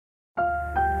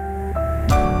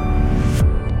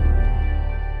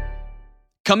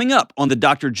coming up on the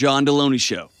Dr. John Deloney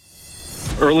Show.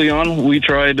 Early on, we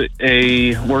tried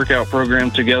a workout program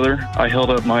together. I held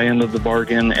up my end of the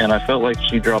bargain, and I felt like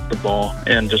she dropped the ball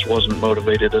and just wasn't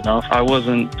motivated enough. I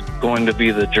wasn't going to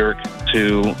be the jerk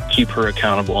to keep her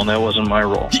accountable, and that wasn't my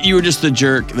role. You were just the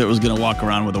jerk that was going to walk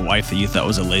around with a wife that you thought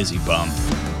was a lazy bum.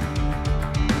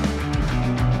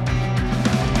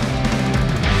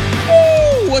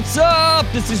 Woo! What's up?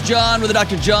 This is John with the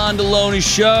Dr. John Deloney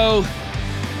Show.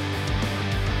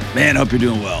 Man, hope you're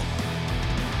doing well.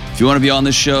 If you want to be on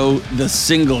this show, the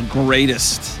single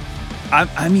greatest,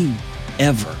 I mean,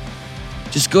 ever.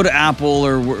 Just go to Apple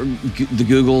or the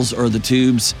Googles or the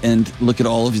Tubes and look at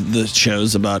all of the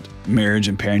shows about marriage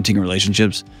and parenting and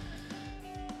relationships.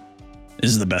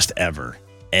 This is the best ever.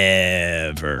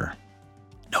 Ever.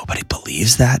 Nobody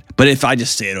believes that. But if I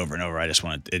just say it over and over, I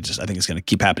think it's going to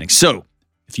keep happening. So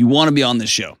if you want to be on this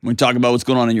show, we're going to talk about what's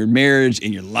going on in your marriage,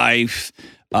 in your life,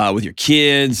 with your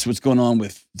kids, what's going on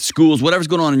with schools, whatever's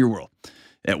going on in your world.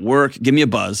 At work, give me a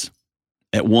buzz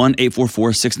at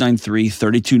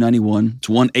 1-844-693-3291. It's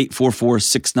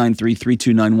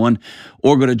 1-844-693-3291.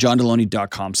 Or go to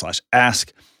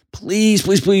johndeloney.com/ask. Please,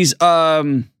 please, please.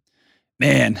 Man,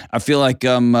 I feel like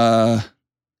I'm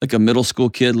like a middle school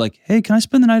kid, like, hey, can I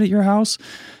spend the night at your house?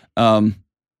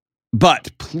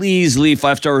 But please leave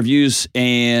 5-star reviews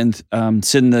and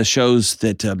send the shows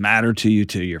that matter to you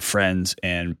to your friends.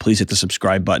 And please hit the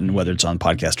subscribe button, whether it's on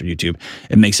podcast or YouTube.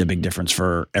 It makes a big difference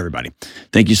for everybody.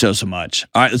 Thank you so much.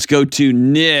 All right, let's go to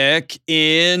Nick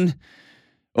in.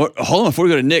 Hold on, before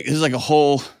we go to Nick, this is like a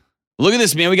whole. Look at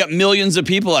this, man. We got millions of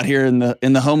people out here in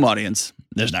the home audience.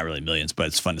 There's not really millions, but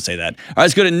it's fun to say that. All right,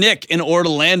 let's go to Nick in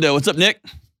Orlando. What's up, Nick?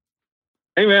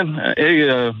 Hey, man.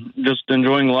 Hey, just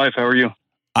enjoying life. How are you?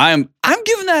 I'm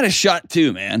giving that a shot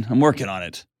too, man. I'm working on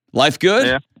it. Life good?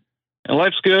 Yeah. And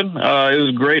life's good. It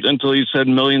was great until you said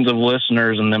millions of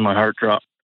listeners, and then my heart dropped.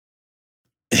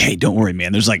 Hey, don't worry,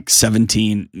 man. There's like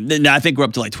 17. I think we're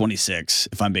up to like 26,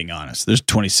 if I'm being honest. There's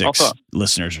 26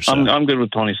 listeners or so. I'm good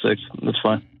with 26. That's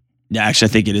fine. Yeah, actually,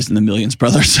 I think it is in the millions,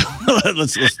 brother. So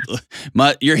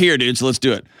you're here, dude, so let's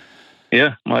do it.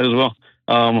 Yeah, might as well.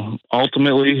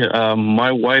 Ultimately,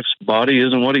 my wife's body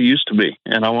isn't what it used to be,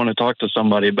 and I want to talk to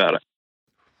somebody about it.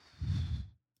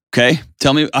 Okay,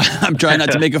 tell me. I'm trying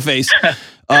not to make a face.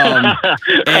 And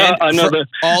I know for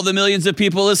all the millions of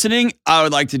people listening, I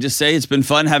would like to just say it's been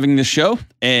fun having this show.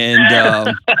 And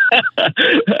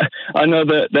I know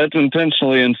that's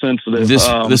intentionally insensitive.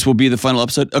 This will be the final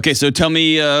episode. Okay, so tell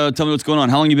me what's going on.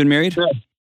 How long have you been married?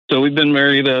 So we've been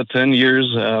married 10 years.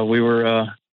 We were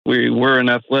an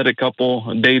athletic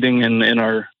couple dating in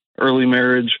our early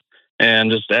marriage,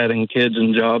 and just adding kids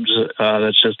and jobs,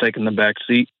 that's just taken the back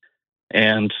seat.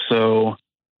 And so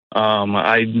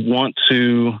I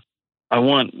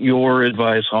want your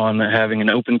advice on having an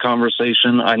open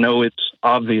conversation. I know it's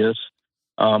obvious.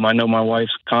 I know my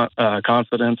wife's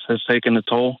confidence has taken a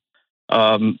toll.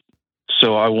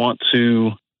 So I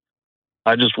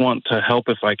just want to help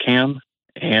if I can,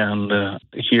 and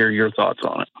hear your thoughts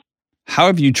on it. How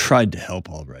have you tried to help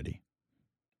already?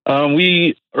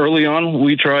 Early on,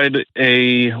 we tried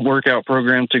a workout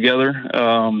program together.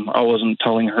 I wasn't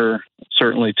telling her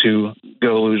certainly to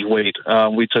go lose weight.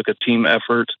 We took a team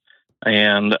effort,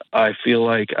 and I feel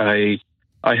like I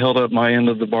held up my end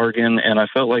of the bargain, and I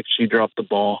felt like she dropped the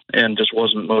ball and just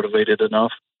wasn't motivated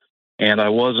enough. And I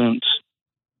wasn't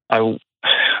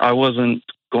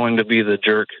going to be the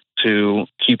jerk to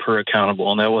keep her accountable,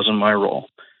 and that wasn't my role.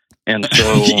 And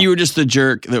so you were just the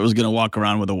jerk that was going to walk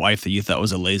around with a wife that you thought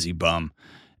was a lazy bum.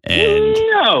 And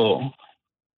no.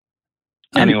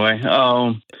 Anyway,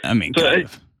 I mean, kind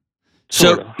of.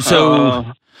 So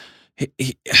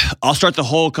I'll start the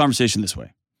whole conversation this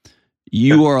way.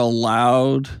 You are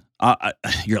allowed.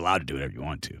 You're allowed to do whatever you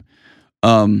want to.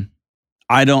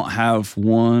 I don't have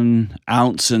 1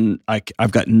 ounce, and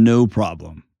I've got no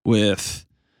problem with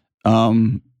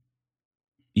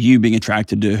you being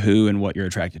attracted to who and what you're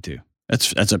attracted to.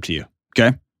 That's up to you.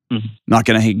 Okay. Mm-hmm. Not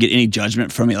going to get any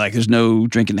judgment from me. Like, there's no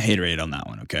drinking the haterade on that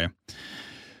one. Okay.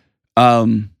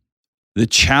 The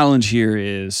challenge here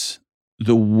is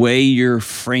the way you're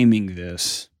framing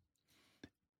this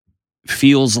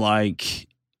feels like,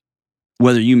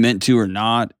 whether you meant to or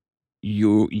not,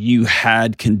 you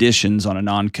had conditions on an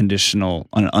unconditional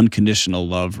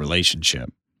love relationship,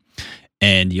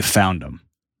 and you found them.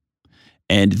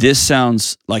 And this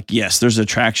sounds like, yes, there's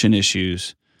attraction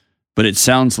issues, but it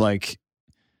sounds like,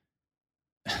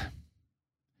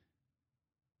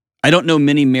 I don't know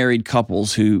many married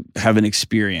couples who haven't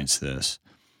experienced this.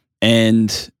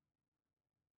 And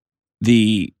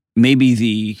the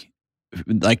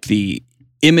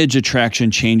image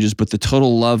attraction changes, but the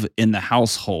total love in the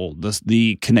household,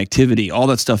 the connectivity, all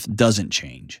that stuff doesn't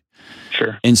change.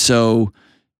 Sure. And so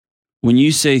when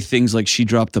you say things like she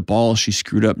dropped the ball, she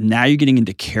screwed up, now you're getting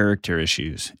into character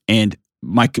issues. And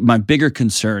my bigger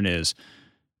concern is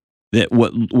that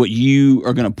what you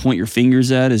are going to point your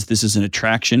fingers at is this is an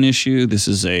attraction issue. This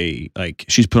is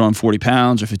she's put on 40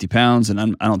 pounds or 50 pounds, and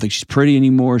I don't think she's pretty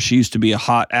anymore. She used to be a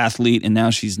hot athlete, and now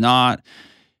she's not.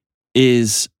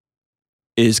 Is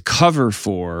cover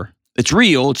for, it's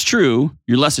real, it's true,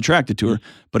 you're less attracted to her,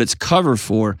 but it's cover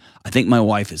for, I think my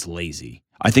wife is lazy.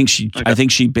 I think she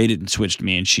baited and switched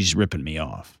me, and she's ripping me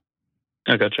off.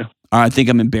 I gotcha. I think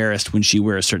I'm embarrassed when she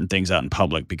wears certain things out in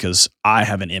public because I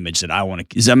have an image that I want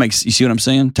to. Does that make? You see what I'm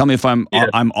saying? Tell me if I'm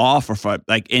off, or if I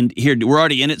like. And here we're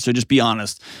already in it, so just be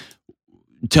honest.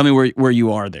 Tell me where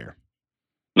you are there.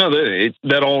 No,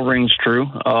 that all rings true.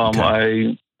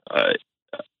 Okay.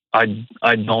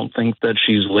 I don't think that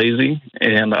she's lazy,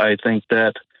 and I think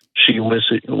that she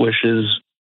wishes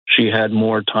she had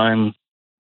more time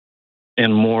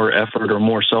and more effort or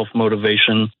more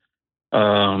self-motivation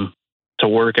to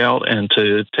work out and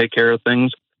to take care of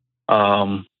things.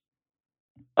 I'm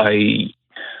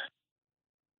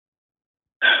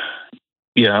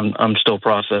still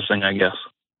processing, I guess.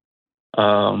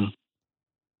 I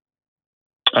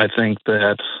think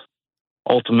that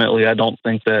ultimately, I don't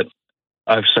think that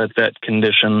I've set that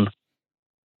condition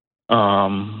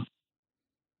that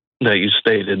you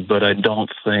stated, but I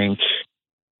don't think.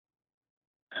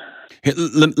 Here,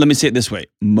 let me say it this way: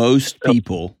 most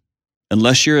people,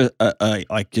 unless you're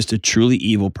just a truly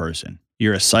evil person,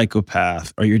 you're a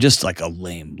psychopath, or you're just like a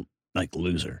lame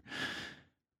loser.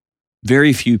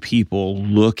 Very few people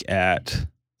look at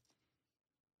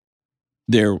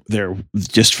their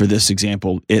just for this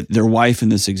example, their wife in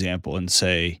this example, and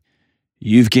say,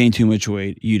 "You've gained too much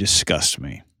weight. You disgust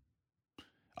me.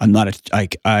 I'm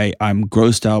I'm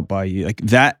grossed out by you." Like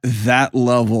that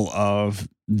level of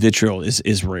vitriol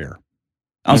is rare.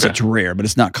 I don't say it's rare, but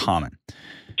it's not common.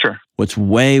 Sure. What's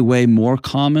way, way more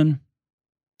common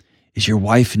is your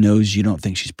wife knows you don't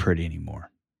think she's pretty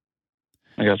anymore.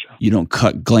 I gotcha. You don't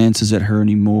cut glances at her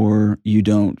anymore. You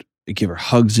don't give her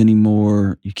hugs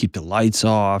anymore. You keep the lights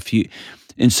off.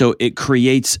 And so it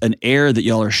creates an air that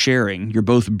y'all are sharing. You're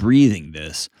both breathing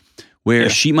this, where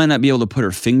she might not be able to put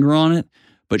her finger on it,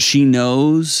 but she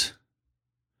knows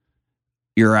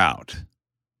you're out.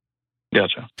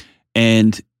 Gotcha.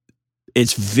 And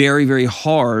it's very, very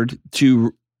hard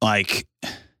to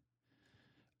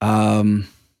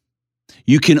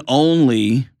you can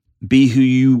only be who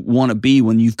you want to be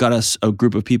when you've got a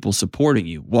group of people supporting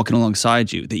you, walking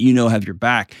alongside you, that you know have your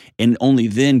back. And only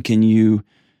then can you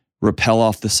rappel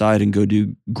off the side and go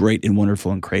do great and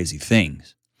wonderful and crazy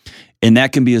things. And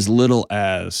that can be as little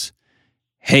as,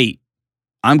 hey,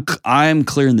 I'm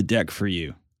clearing the deck for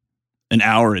you an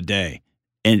hour a day,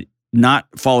 and not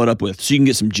followed up with, so you can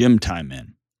get some gym time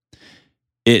in.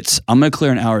 It's, I'm going to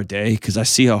clear an hour a day because I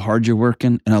see how hard you're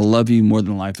working, and I love you more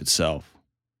than life itself.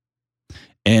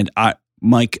 And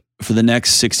Mike, for the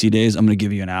next 60 days, I'm going to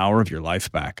give you an hour of your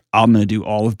life back. I'm going to do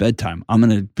all of bedtime. I'm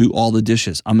going to do all the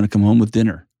dishes. I'm going to come home with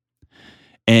dinner.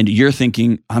 And you're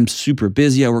thinking, I'm super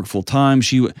busy. I work full time.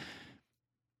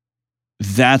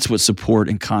 That's what support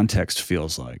and context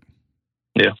feels like.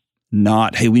 Yeah.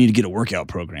 Not, hey, we need to get a workout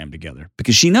program together,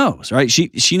 because she knows, right?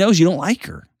 She knows you don't like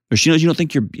her, or she knows you don't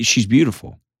think she's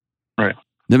beautiful. Right.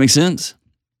 That makes sense?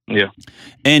 Yeah.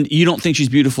 And you don't think she's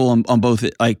beautiful on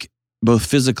both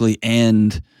physically,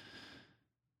 and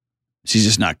she's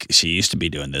just not, she used to be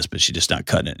doing this, but she's just not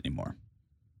cutting it anymore.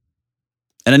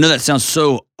 And I know that sounds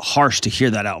so harsh to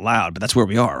hear that out loud, but that's where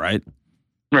we are, right?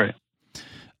 Right.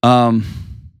 So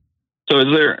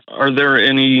are there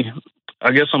any,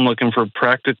 I guess I'm looking for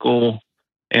practical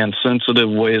and sensitive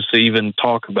ways to even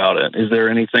talk about it. Is there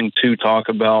anything to talk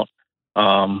about?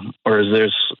 Or is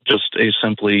this just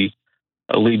simply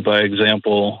a lead by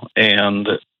example, and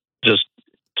just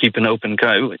keep an open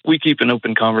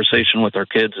conversation with our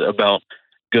kids about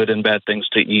good and bad things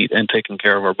to eat and taking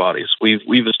care of our bodies.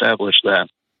 We've established that.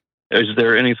 Is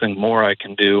there anything more I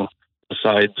can do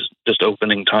besides just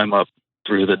opening time up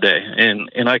through the day?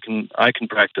 And I can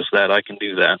practice that. I can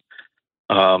do that.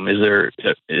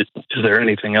 Is there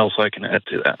anything else I can add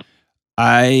to that?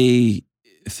 I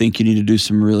think you need to do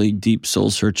some really deep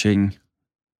soul searching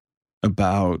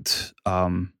about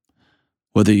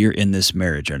whether you're in this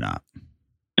marriage or not.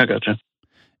 I gotcha.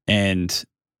 And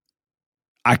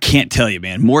I can't tell you,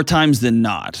 man, more times than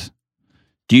not.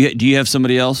 Do you have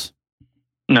somebody else?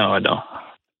 No, I don't.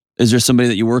 Is there somebody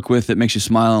that you work with that makes you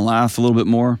smile and laugh a little bit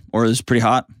more, or is it pretty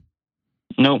hot?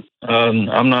 No,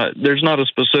 I'm not. There's not a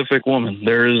specific woman.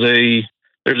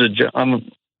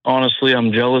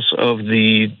 I'm jealous of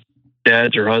the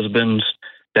dads or husbands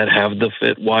that have the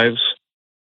fit wives,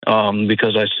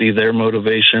 because I see their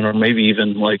motivation, or maybe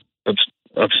even like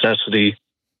obsessity,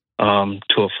 to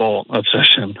a fault.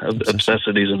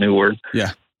 Obsessity is a new word.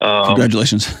 Yeah. Um,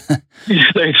 Congratulations.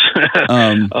 Thanks.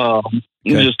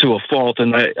 Just to a fault,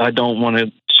 and I don't want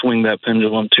to swing that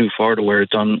pendulum too far to where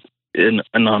it's in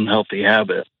an unhealthy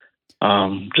habit.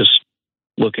 Just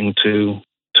looking to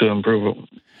improve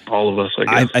all of us, I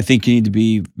guess. I think you need to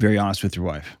be very honest with your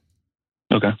wife.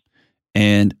 Okay.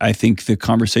 And I think the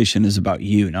conversation is about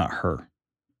you, not her.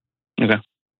 Okay.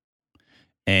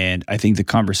 And I think the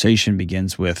conversation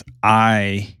begins with,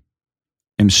 I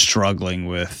am struggling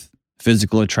with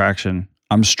physical attraction.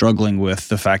 I'm struggling with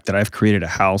the fact that I've created a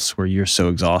house where you're so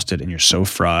exhausted and you're so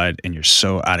fried and you're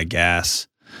so out of gas,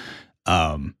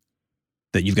 that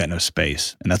you've got no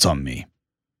space. And that's on me.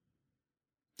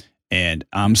 And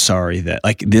I'm sorry that,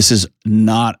 like, this is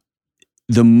not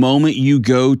the moment you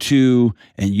go to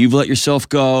and you've let yourself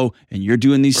go and you're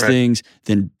doing these things,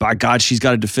 then by God, she's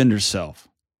got to defend herself.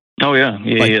 Oh yeah.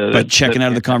 By checking out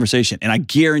of the conversation. And I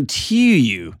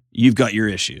guarantee you've got your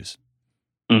issues.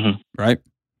 Mm-hmm. Right?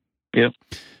 Yep.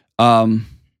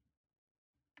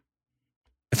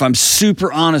 If I'm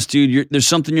super honest, dude, there's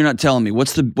something you're not telling me.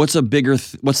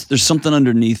 There's something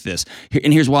underneath this.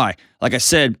 And here's why. Like I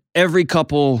said, every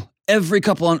couple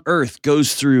on earth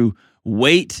goes through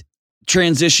weight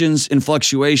transitions and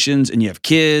fluctuations, and you have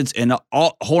kids and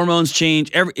all hormones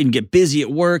change and get busy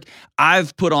at work.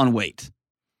 I've put on weight.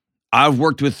 I've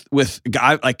worked with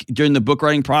guys, like during the book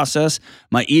writing process,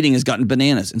 my eating has gotten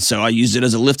bananas. And so I used it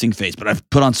as a lifting phase, but I've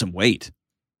put on some weight.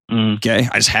 Okay.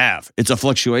 I just have. It's a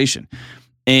fluctuation.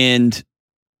 And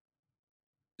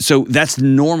so that's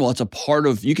normal. It's a part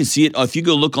of, you can see it. If you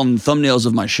go look on the thumbnails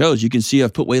of my shows, you can see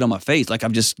I've put weight on my face. Like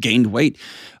I've just gained weight.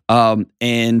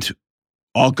 And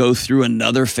I'll go through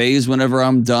another phase whenever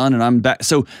I'm done and I'm back.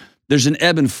 So there's an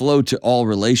ebb and flow to all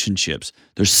relationships.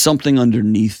 There's something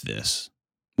underneath this.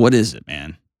 What is it,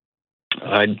 man?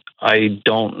 I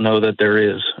don't know that there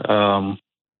is.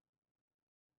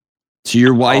 So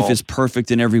your wife is perfect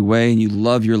in every way, and you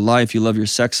love your life. You love your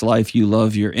sex life. You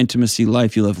love your intimacy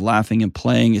life. You love laughing and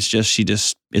playing. It's just, she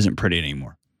just isn't pretty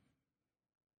anymore.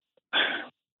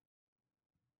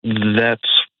 That's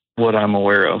what I'm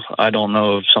aware of. I don't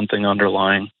know of something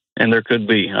underlying, and there could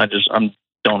be. I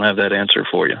don't have that answer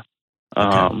for you.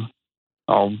 Okay.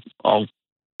 I'll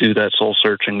do that soul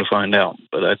searching to find out,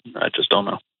 but I just don't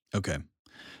know. Okay.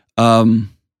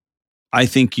 I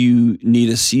think you need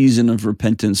a season of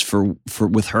repentance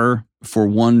with her for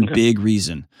one big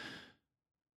reason.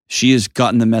 She has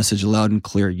gotten the message loud and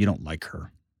clear. You don't like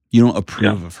her. You don't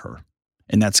approve of her.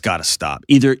 And that's got to stop.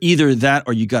 Either that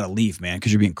or you got to leave, man,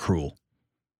 because you're being cruel.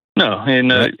 No. And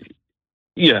right?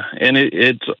 And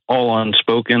it's all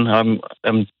unspoken. I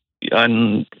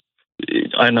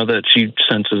know that she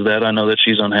senses that. I know that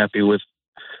she's unhappy with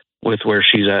where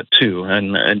she's at too.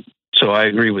 And so I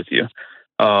agree with you.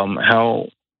 How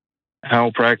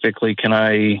practically can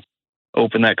I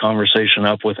open that conversation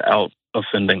up without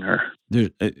offending her?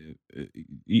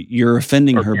 You're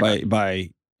offending her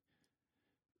by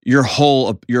your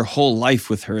whole life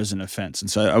with her is an offense.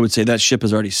 And so I would say that ship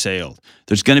has already sailed.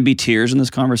 There's going to be tears in this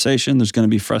conversation. There's going to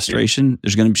be frustration.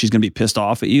 She's going to be pissed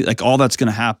off at you. Like all that's going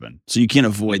to happen. So you can't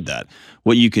avoid that.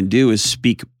 What you can do is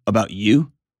speak about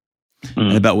you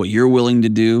and about what you're willing to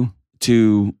do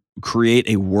to create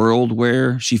a world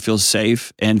where she feels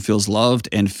safe and feels loved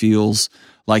and feels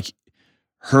like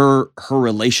her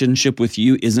relationship with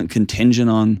you isn't contingent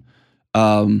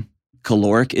on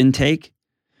caloric intake.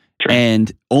 Sure.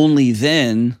 And only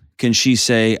then can she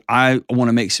say, I want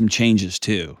to make some changes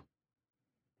too.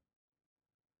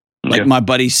 Like my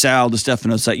buddy Sal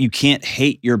DeStefano said, you can't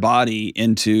hate your body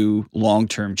into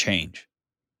long-term change.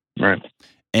 Right.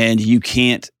 And you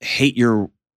can't hate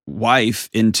your wife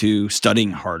into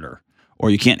studying harder, or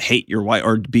you can't hate your wife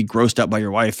or be grossed out by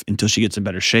your wife until she gets in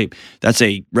better shape. That's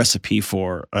a recipe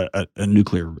for a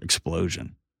nuclear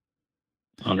explosion.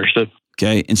 Understood.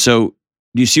 Okay. And so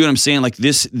do you see what I'm saying? Like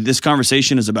this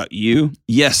conversation is about you.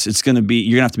 Yes, you're going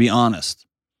to have to be honest.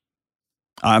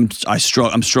 I'm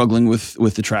struggling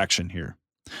with attraction here.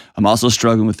 I'm also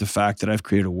struggling with the fact that I've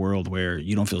created a world where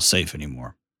you don't feel safe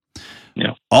anymore.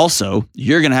 Yeah. Also,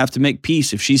 you're going to have to make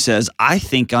peace if she says, I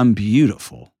think I'm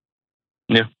beautiful.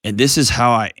 Yeah. And this is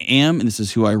how I am, and this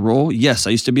is who I roll. Yes,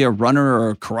 I used to be a runner or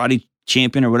a karate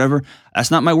champion or whatever.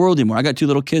 That's not my world anymore. I got 2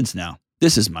 little kids now.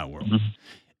 This is my world. Mm-hmm.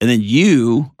 And then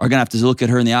you are going to have to look at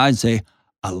her in the eye and say,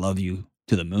 I love you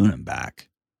to the moon and back,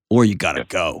 or you got to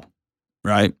go.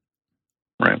 right?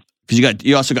 Right. Because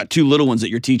you also got two little ones that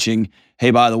you're teaching,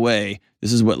 hey, by the way,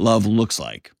 this is what love looks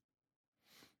like.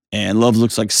 And love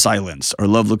looks like silence, or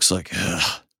love looks like,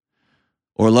 ugh.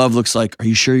 Or love looks like, are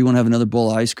you sure you want to have another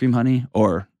bowl of ice cream, honey?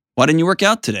 Or why didn't you work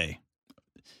out today?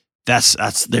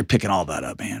 They're picking all that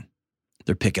up, man.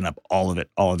 They're picking up all of it.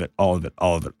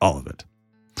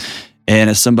 And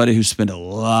as somebody who spent a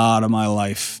lot of my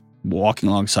life walking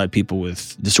alongside people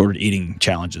with disordered eating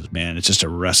challenges, man, it's just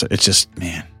it's just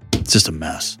a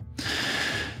mess.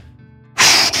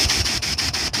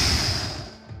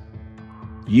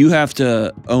 You have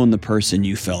to own the person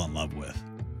you fell in love with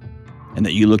and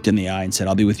that you looked in the eye and said,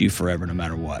 I'll be with you forever no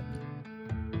matter what.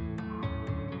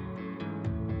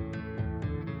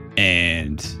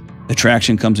 And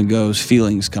attraction comes and goes,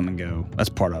 feelings come and go. That's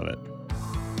part of it.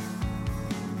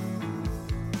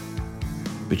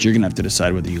 But you're going to have to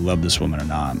decide whether you love this woman or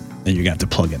not. And you're going to have to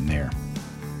plug in there.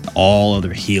 All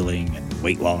other healing and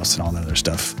weight loss and all that other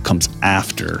stuff comes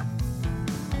after.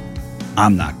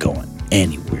 I'm not going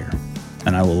anywhere.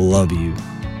 And I will love you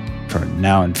for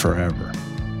now and forever.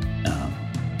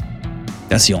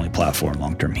 That's the only platform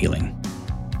long-term healing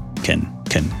can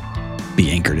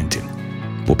be anchored into.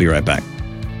 We'll be right back.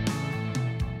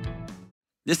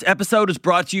 This episode is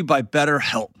brought to you by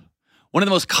BetterHelp. One of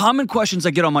the most common questions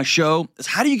I get on my show is,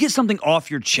 how do you get something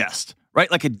off your chest, right?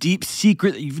 Like a deep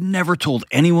secret that you've never told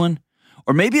anyone.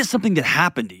 Or maybe it's something that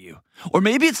happened to you. Or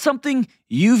maybe it's something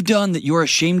you've done that you're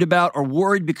ashamed about or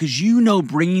worried because you know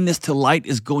bringing this to light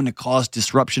is going to cause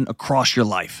disruption across your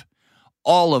life.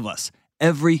 All of us,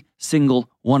 every single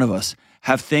one of us,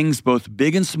 have things both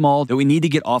big and small that we need to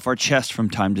get off our chest from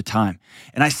time to time.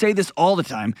 And I say this all the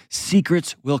time,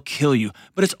 secrets will kill you,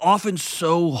 but it's often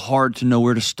so hard to know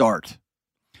where to start.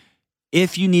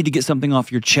 If you need to get something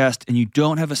off your chest and you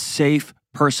don't have a safe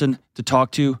person to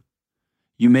talk to,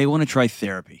 you may want to try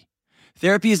therapy.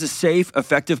 Therapy is a safe,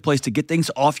 effective place to get things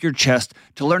off your chest,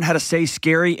 to learn how to say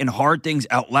scary and hard things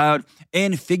out loud,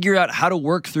 and figure out how to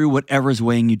work through whatever is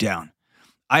weighing you down.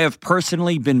 I have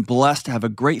personally been blessed to have a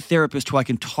great therapist who I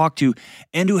can talk to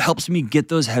and who helps me get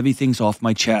those heavy things off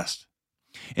my chest.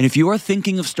 And if you are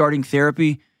thinking of starting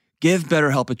therapy, give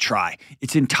BetterHelp a try.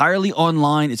 It's entirely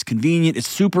online, it's convenient, it's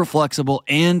super flexible,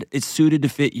 and it's suited to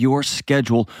fit your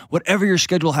schedule, whatever your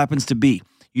schedule happens to be.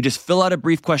 You just fill out a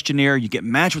brief questionnaire, you get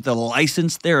matched with a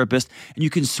licensed therapist, and you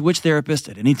can switch therapists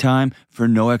at any time for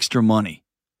no extra money.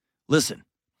 Listen,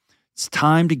 it's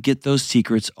time to get those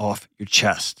secrets off your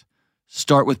chest.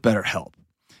 Start with BetterHelp.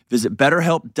 Visit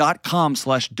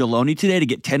BetterHelp.com/Deloney today to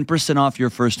get 10% off your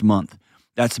first month.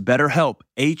 That's BetterHelp,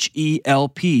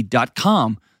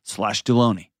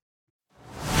 HELP.com/Deloney.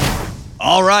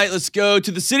 All right, let's go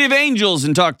to the City of Angels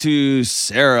and talk to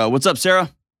Sarah. What's up,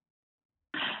 Sarah?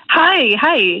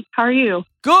 Hi. How are you?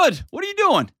 Good. What are you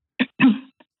doing?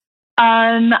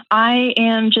 I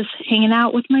am just hanging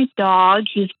out with my dog.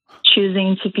 He's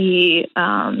choosing to be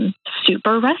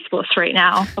super restless right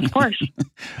now, of course.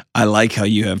 I like how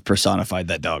you have personified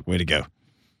that dog. Way to go.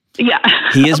 Yeah.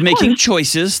 He is making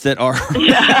choices that are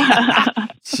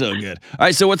so good. All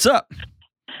right, so what's up?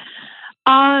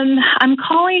 I'm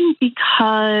calling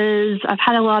because I've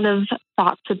had a lot of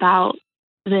thoughts about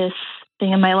this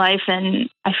thing in my life, and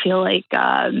I feel like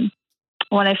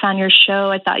when I found your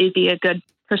show, I thought you'd be a good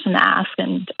person to ask.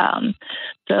 And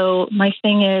so my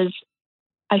thing is,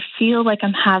 I feel like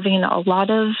I'm having a lot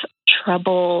of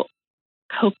trouble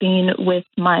coping with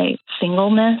my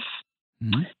singleness.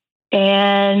 Mm-hmm.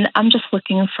 And I'm just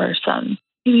looking for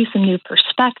maybe some new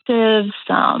perspectives,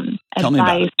 some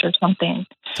advice or something.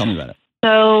 Tell me about it.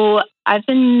 So I've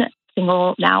been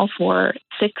single now for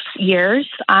 6 years.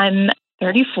 I'm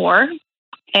 34.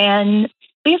 And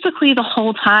basically the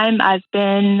whole time I've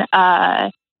been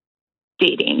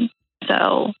dating.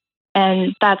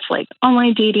 And that's like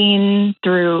online dating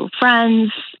through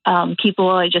friends, people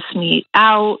I just meet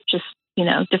out, just,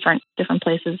 different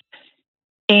places.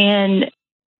 And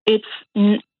it's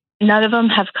none of them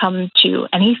have come to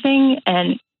anything.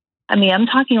 And I mean, I'm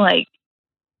talking like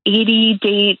 80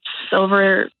 dates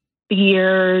over the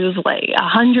years, like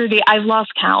 100. I've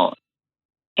lost count.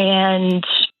 And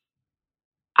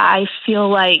I feel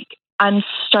like I'm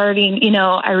starting,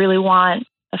 I really want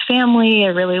a family. I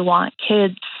really want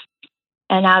kids.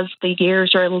 And as the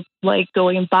years are like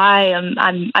going by,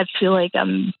 I feel like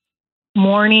I'm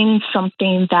mourning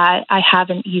something that I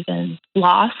haven't even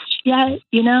lost yet,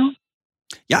 Yeah,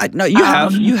 no, you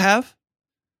have. You have.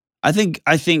 I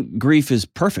think grief is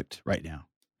perfect right now.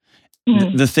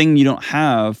 Mm-hmm. The thing you don't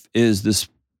have is this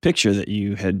picture that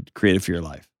you had created for your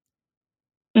life.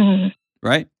 Mm-hmm.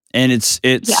 Right? And it's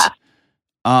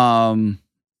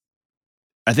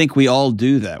I think we all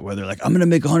do that, whether like, I'm going to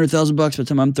make $100,000 by the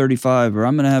time I'm 35, or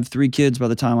I'm going to have 3 kids by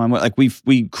the time I'm like,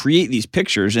 we create these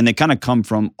pictures, and they kind of come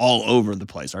from all over the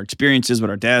place. Our experiences,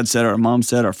 what our dad said, our mom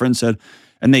said, our friend said,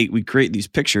 and we create these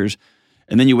pictures,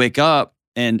 and then you wake up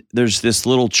and there's this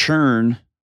little churn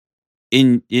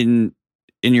in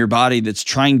your body that's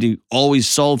trying to always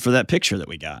solve for that picture that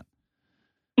we got.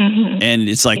 Mm-hmm. And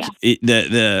it's like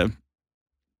the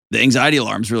anxiety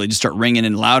alarms really just start ringing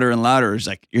and louder. It's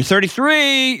like, you're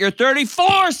 33, you're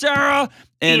 34, Sarah.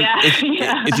 And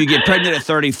if you get pregnant at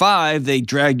 35, they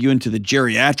drag you into the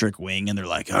geriatric wing, and they're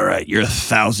like, all right, you're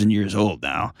 1,000 years old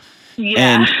now.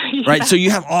 Yeah. And right. So you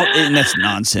have and that's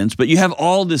nonsense, but you have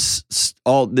all this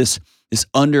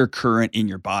undercurrent in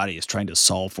your body is trying to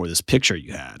solve for this picture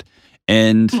you had.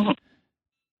 And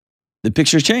the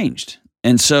picture's changed.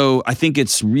 And so I think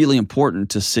it's really important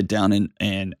to sit down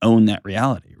and own that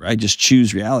reality, right? Just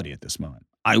choose reality at this moment.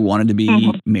 I wanted to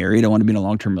be married. I wanted to be in a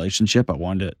long-term relationship. I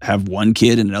wanted to have 1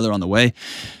 kid and another on the way.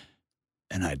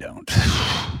 And I don't.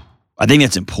 I think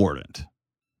that's important.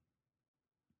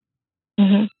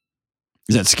 Mm-hmm.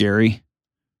 Is that scary?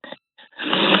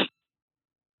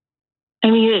 I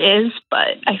mean, it is,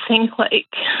 but I think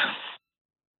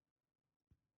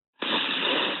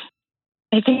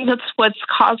that's what's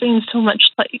causing so much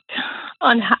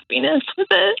unhappiness with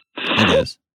it. It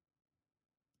is.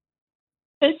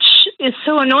 It's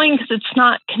so annoying because it's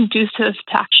not conducive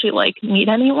to actually meet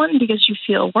anyone, because you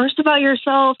feel worse about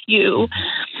yourself.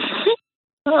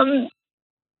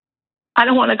 I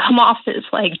don't want to come off as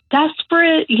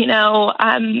desperate,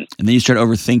 And then you start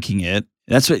overthinking it.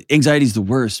 That's what anxiety is the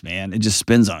worst, man. It just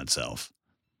spins on itself.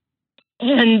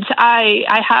 And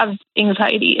I have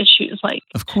anxiety issues.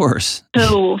 Of course.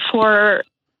 So for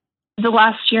the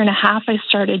last year and a half, I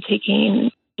started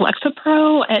taking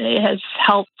Lexapro, and it has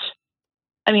helped.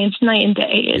 I mean, it's night and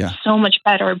day. It's so much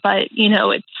better, but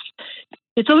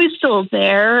it's always still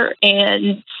there,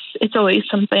 and it's always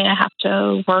something I have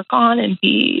to work on and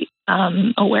be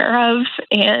aware of.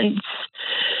 And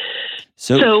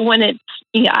so when it's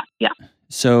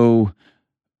So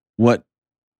what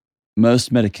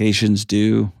most medications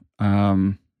do,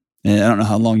 and I don't know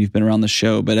how long you've been around the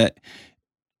show, but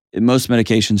most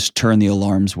medications turn the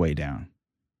alarms way down.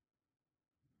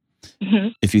 Mm-hmm.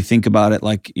 If you think about it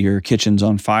like your kitchen's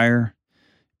on fire,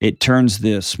 it turns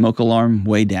the smoke alarm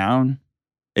way down.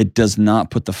 It does not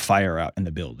put the fire out in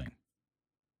the building.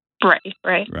 Right.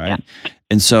 Yeah.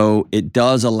 And so it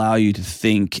does allow you to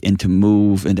think and to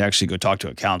move and to actually go talk to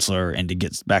a counselor and to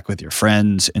get back with your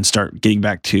friends and start getting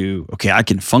back to, okay, I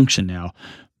can function now,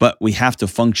 but we have to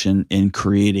function in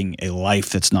creating a life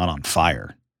that's not on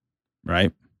fire,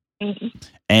 right? Mm-hmm.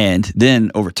 And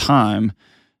then over time,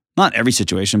 not every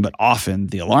situation, but often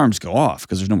the alarms go off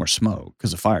because there's no more smoke because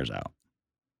the fire's out.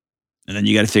 And then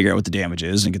you got to figure out what the damage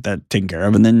is and get that taken care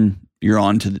of, and then you're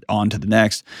on to the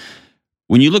next.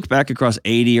 When you look back across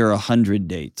 80 or 100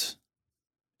 dates,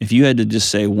 if you had to just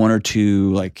say 1 or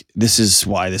 2, this is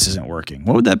why this isn't working,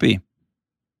 what would that be?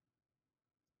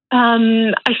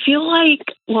 I feel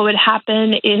like what would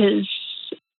happen is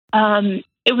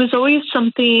it was always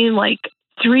something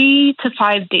 3 to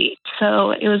 5 dates.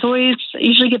 So it was always,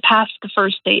 usually get past the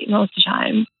first date most of the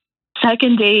time.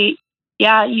 Second date,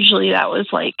 usually that was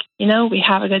we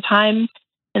have a good time.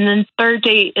 And then third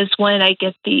date is when I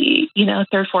get the,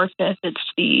 third, fourth, fifth. It's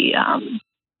the,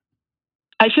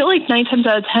 I feel like 9 times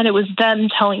out of 10, it was them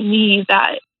telling me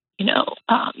that,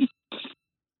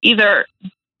 either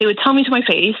they would tell me to my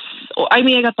face, or I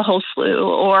got the whole slew,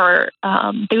 or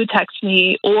they would text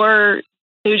me, or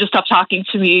they would just stop talking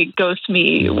to me, ghost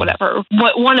me, whatever.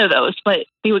 One of those, but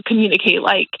they would communicate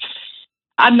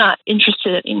I'm not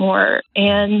interested anymore.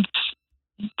 And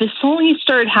this only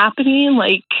started happening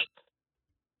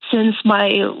since my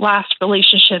last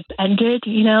relationship ended.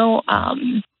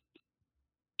 I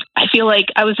feel like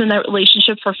I was in that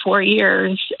relationship for 4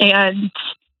 years, and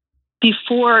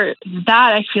before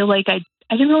that, I feel like I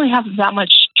didn't really have that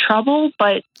much trouble.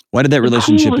 But why did that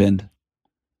relationship end?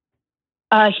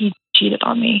 He cheated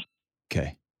on me.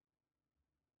 Okay.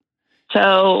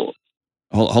 So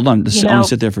hold on. I want to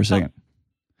sit there for a second.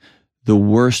 The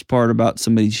worst part about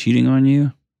somebody cheating on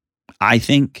you, I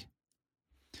think,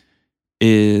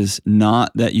 is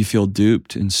not that you feel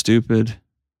duped and stupid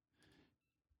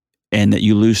and that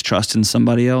you lose trust in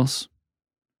somebody else.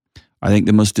 I think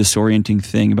the most disorienting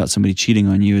thing about somebody cheating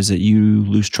on you is that you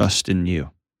lose trust in you.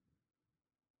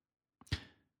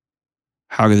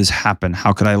 How could this happen?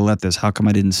 How could I let this? How come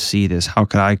I didn't see this? How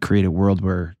could I create a world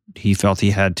where he felt he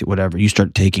had to, whatever? You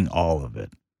start taking all of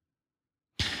it.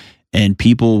 And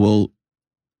people will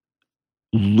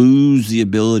lose the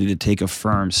ability to take a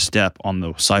firm step on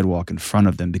the sidewalk in front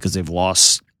of them because they've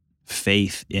lost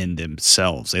faith in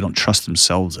themselves. They don't trust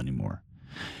themselves anymore.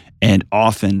 And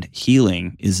often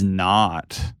healing is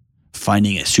not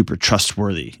finding a super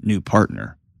trustworthy new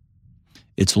partner.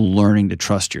 It's learning to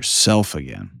trust yourself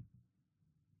again.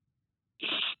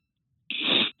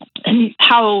 And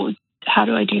how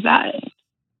do I do that?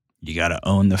 You got to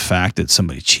own the fact that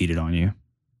somebody cheated on you.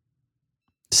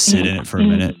 Sit in it for a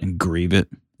minute and grieve it.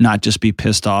 Not just be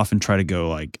pissed off and try to go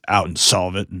like out and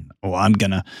solve it. And, I'm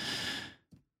going to.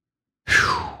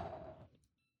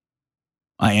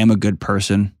 I am a good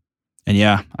person. And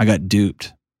yeah, I got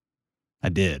duped. I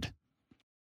did.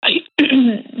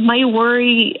 My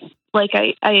worry, like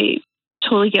I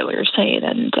totally get what you're saying.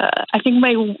 And I think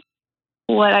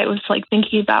what I was like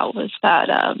thinking about was that,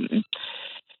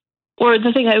 or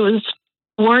the thing I was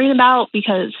worrying about,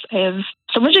 because I have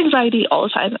so much anxiety all the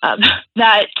time,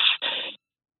 that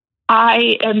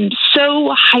I am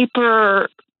so hyper,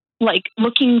 like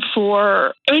looking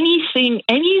for anything,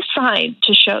 any sign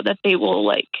to show that they will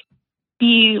like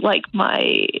be like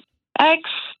my ex,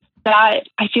 that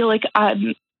I feel like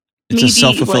I'm. It's a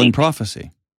self-fulfilling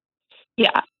prophecy.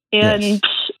 Yeah. And yes.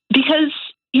 Because,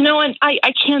 and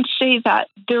I can't say that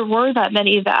there were that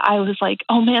many that I was like,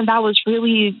 oh man, that was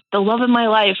really the love of my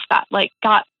life that like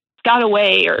got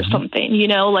away or something,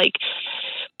 like,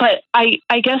 but I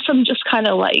guess I'm just kind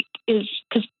of like, is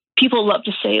because people love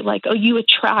to say like, oh, you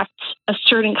attract a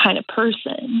certain kind of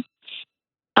person.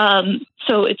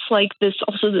 So it's like this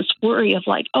worry of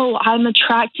like, oh, I'm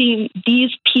attracting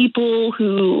these people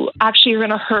who actually are going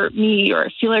to hurt me, or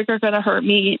feel like are going to hurt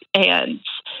me. And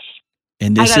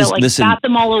this I gotta bat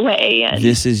them all away. And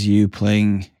this is you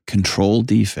playing control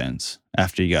defense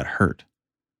after you got hurt.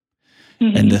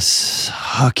 Mm-hmm. And the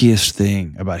suckiest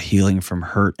thing about healing from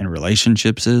hurt in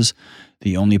relationships is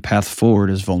the only path forward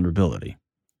is vulnerability.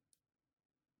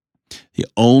 The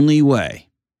only way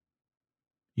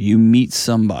you meet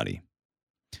somebody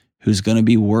who's going to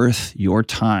be worth your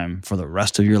time for the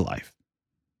rest of your life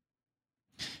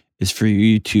is for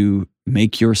you to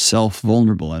make yourself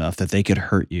vulnerable enough that they could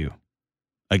hurt you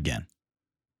again.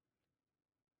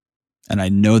 And I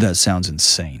know that sounds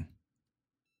insane.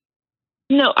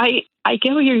 No, I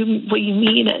get what you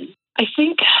mean. And I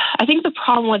think the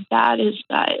problem with that is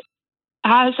that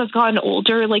as I've gotten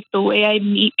older, like the way I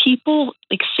meet people,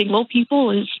 like single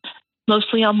people, is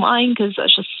mostly online, because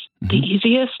that's just the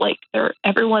easiest. Like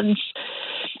everyone's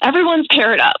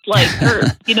paired up. Like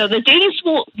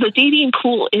the dating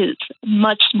pool is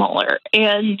much smaller,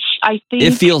 and I think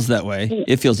it feels that way.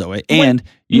 And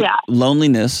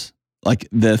loneliness, like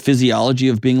the physiology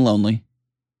of being lonely,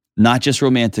 not just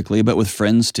romantically, but with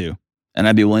friends too. And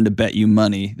I'd be willing to bet you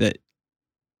money that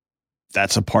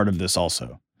that's a part of this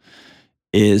also.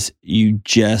 Is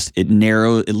it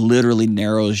literally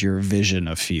narrows your vision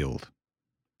of field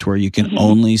to where you can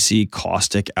only see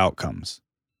caustic outcomes.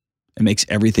 It makes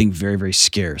everything very, very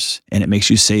scarce. And it makes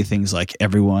you say things like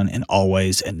everyone and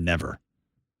always and never.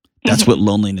 That's what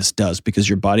loneliness does, because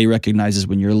your body recognizes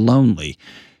when you're lonely,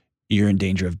 you're in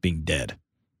danger of being dead.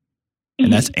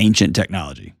 And that's ancient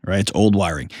technology, right? It's old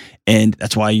wiring. And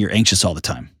that's why you're anxious all the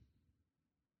time.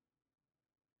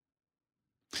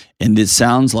 And it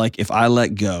sounds like if I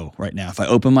let go right now, if I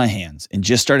open my hands and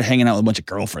just started hanging out with a bunch of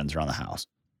girlfriends around the house,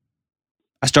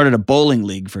 I started a bowling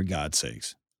league, for God's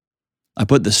sakes. I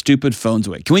put the stupid phones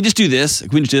away. Can we just do this?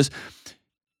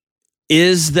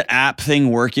 Is the app thing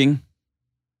working?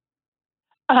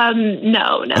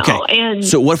 No. Okay. And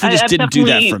so what if we just didn't do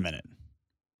that for a minute?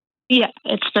 Yeah,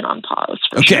 it's been on pause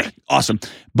for sure. Okay, awesome.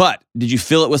 But did you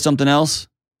fill it with something else?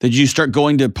 Did you start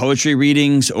going to poetry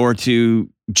readings or to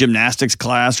gymnastics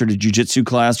class or to jujitsu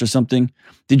class or something?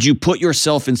 Did you put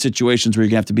yourself in situations where you're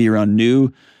going to have to be around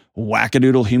new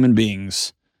wackadoodle human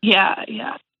beings? Yeah.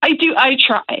 I do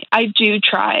try.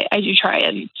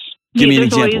 And give me an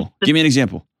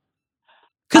example.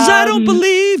 Because I don't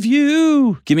believe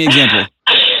you. Give me an example.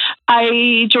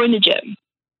 I joined the gym.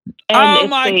 Oh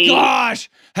my gosh.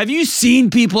 Have you seen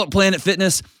people at Planet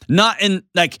Fitness? Not in,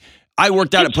 like, I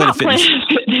worked out at Planet Fitness.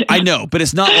 I know, but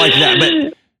it's not like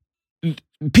that.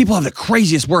 But people have the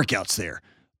craziest workouts there.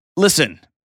 Listen,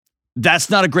 that's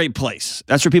not a great place.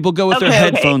 That's where people go with their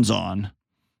headphones on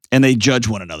and they judge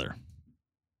one another.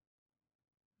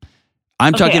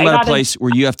 I'm talking about a place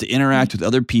where you have to interact with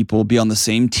other people, be on the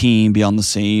same team, be on the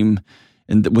same,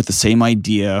 and with the same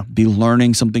idea, be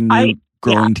learning something new,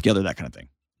 growing together, that kind of thing.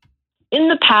 In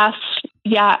the past,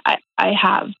 I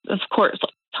have, of course,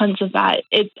 tons of that.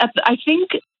 I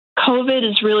think COVID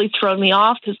has really thrown me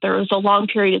off, because there was a long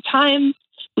period of time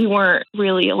we weren't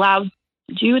really allowed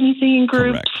to do anything in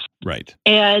groups. Right.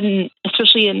 And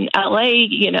especially in LA,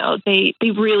 they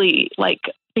really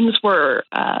things were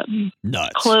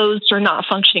nuts, closed or not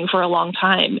functioning for a long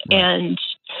time. Right. And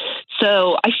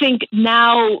so I think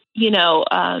now,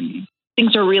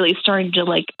 things are really starting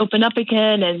to open up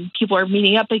again and people are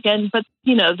meeting up again. But,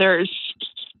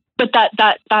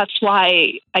 that's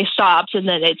why I stopped. And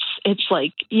then it's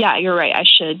like, yeah, you're right. I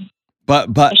should But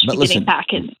listen,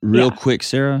 back in, real quick,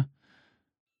 Sarah,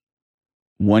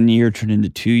 1 year turned into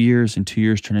 2 years and 2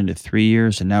 years turned into 3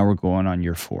 years. And now we're going on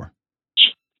year 4.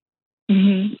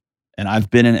 Mm-hmm. And I've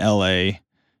been in LA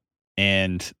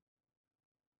and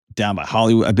down by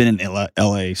Hollywood. I've been in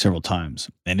LA several times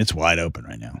and it's wide open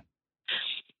right now.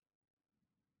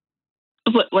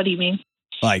 What do you mean?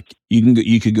 Like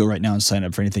you could go right now and sign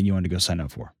up for anything you want to go sign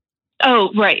up for.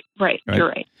 Oh, right. You're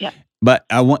right. Yeah. But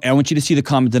I want you to see the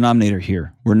common denominator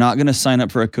here. We're not going to sign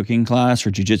up for a cooking class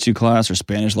or jiu-jitsu class or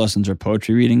Spanish lessons or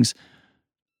poetry readings.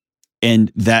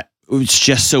 And that it's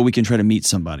just so we can try to meet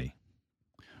somebody.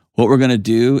 What we're going to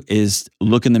do is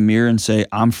look in the mirror and say,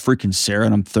 I'm freaking Sarah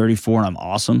and I'm 34 and I'm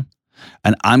awesome.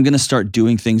 And I'm going to start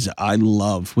doing things that I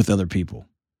love with other people.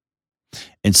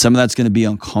 And some of that's going to be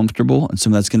uncomfortable. And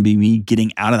some of that's going to be me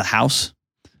getting out of the house.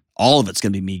 All of it's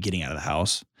going to be me getting out of the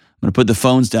house. I'm going to put the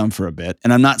phones down for a bit.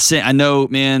 And I'm not saying, I know,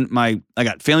 man, I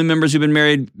got family members who've been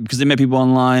married because they met people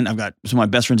online. I've got some of my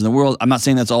best friends in the world. I'm not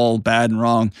saying that's all bad and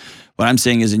wrong. What I'm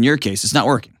saying is in your case, it's not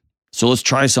working. So let's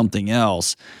try something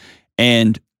else.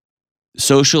 And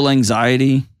social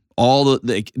anxiety, all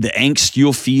the angst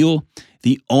you'll feel,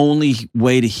 the only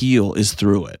way to heal is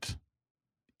through it.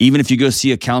 Even if you go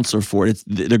see a counselor for it,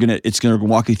 it's gonna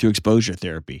walk you through exposure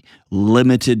therapy,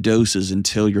 limited doses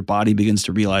until your body begins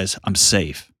to realize I'm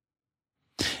safe.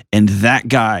 And that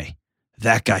guy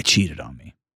cheated on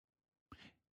me.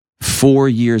 4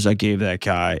 years I gave that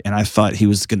guy, and I thought he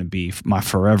was gonna be my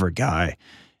forever guy,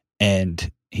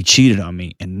 and he cheated on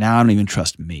me, and now I don't even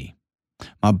trust me.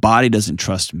 My body doesn't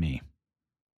trust me.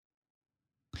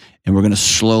 And we're going to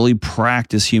slowly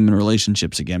practice human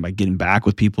relationships again by getting back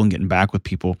with people and getting back with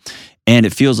people. And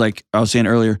it feels like I was saying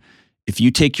earlier, if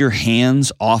you take your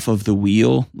hands off of the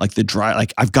wheel, like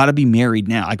I've got to be married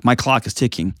now. Like my clock is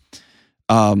ticking.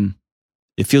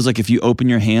 It feels like if you open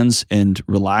your hands and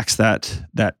relax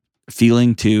that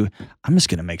feeling to, I'm just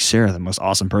going to make Sarah the most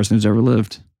awesome person who's ever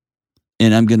lived.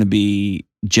 And I'm going to be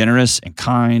generous and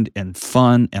kind and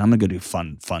fun. And I'm going to go do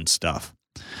fun stuff.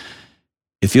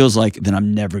 It feels like then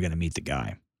I'm never going to meet the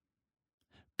guy.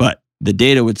 But the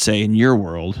data would say in your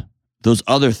world, those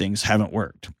other things haven't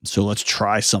worked. So let's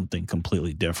try something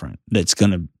completely different that's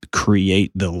going to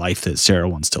create the life that Sarah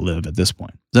wants to live at this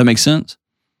point. Does that make sense?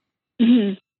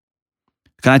 Mm-hmm.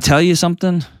 Can I tell you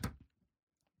something?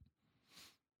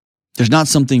 There's not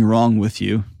something wrong with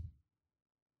you.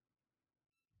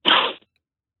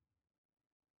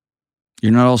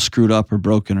 You're not all screwed up or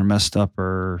broken or messed up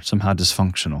or somehow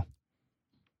dysfunctional.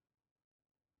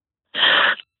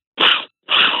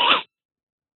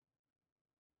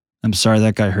 I'm sorry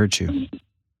that guy hurt you.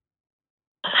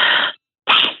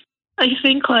 I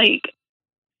think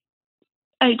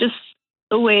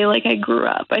the way I grew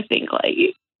up, I think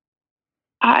I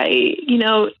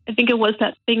think it was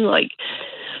that thing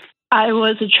I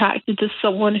was attracted to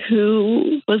someone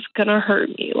who was gonna hurt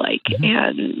me, Mm-hmm.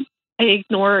 and I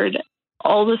ignored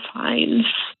all the signs,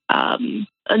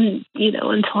 until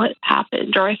it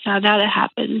happened or I found out it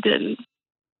happened, and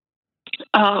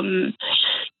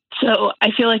so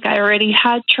I feel like I already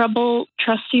had trouble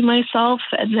trusting myself,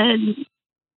 and then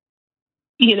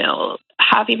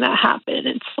having that happen,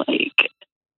 it's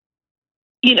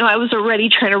I was already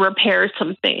trying to repair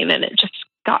something, and it just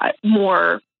got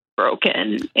more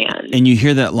broken. And you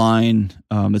hear that line,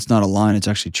 it's not a line, it's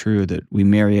actually true, that we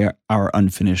marry our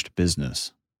unfinished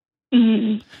business.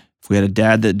 Mm-hmm. If we had a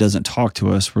dad that doesn't talk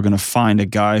to us, we're going to find a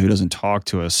guy who doesn't talk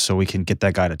to us so we can get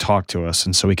that guy to talk to us,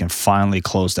 and so we can finally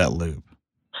close that loop.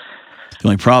 The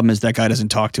only problem is that guy doesn't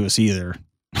talk to us either,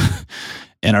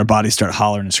 and our bodies start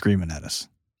hollering and screaming at us.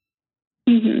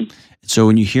 Mm-hmm. So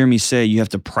when you hear me say you have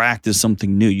to practice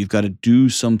something new, you've got to do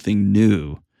something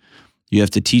new, you have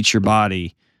to teach your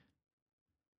body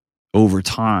over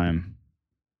time.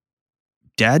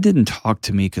 Dad didn't talk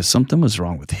to me because something was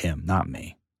wrong with him, not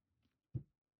me.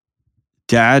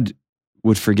 Dad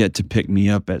would forget to pick me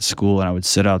up at school, and I would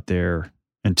sit out there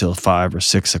until 5 or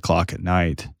 6 o'clock at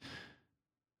night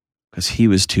because he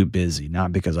was too busy,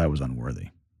 not because I was unworthy.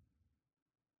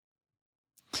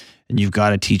 And you've got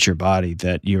to teach your body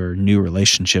that your new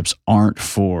relationships aren't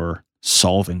for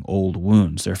solving old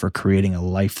wounds. They're for creating a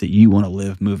life that you want to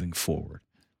live moving forward.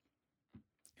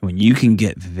 When you can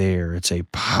get there, it's a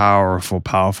powerful,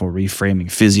 powerful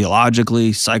reframing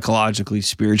physiologically, psychologically,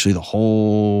 spiritually, the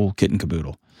whole kit and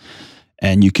caboodle.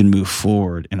 And you can move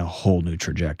forward in a whole new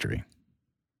trajectory.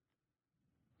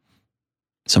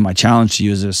 So my challenge to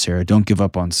you is this, Sarah. Don't give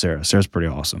up on Sarah. Sarah's pretty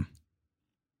awesome.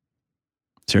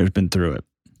 Sarah's been through it.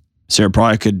 Sarah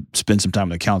probably could spend some time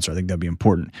with a counselor. I think that'd be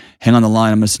important. Hang on the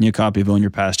line. I'm going to send you a copy of Own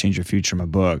Your Past, Change Your Future, my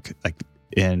book.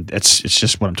 And it's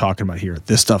just what I'm talking about here.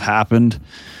 This stuff happened.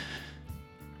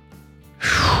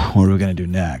 What are we going to do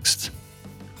next?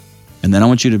 And then I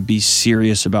want you to be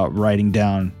serious about writing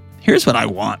down, here's what I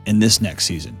want in this next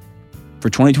season. For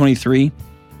 2023,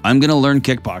 I'm going to learn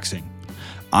kickboxing.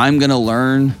 I'm going to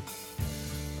learn,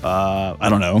 I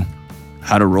don't know,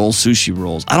 how to roll sushi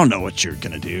rolls. I don't know what you're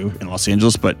going to do in Los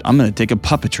Angeles, but I'm going to take a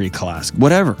puppetry class.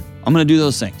 Whatever. I'm going to do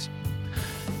those things.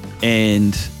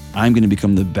 And I'm going to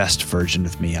become the best version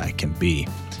of me I can be.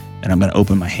 And I'm going to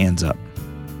open my hands up.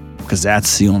 Because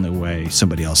that's the only way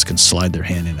somebody else can slide their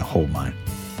hand in and hold mine.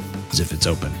 Is if it's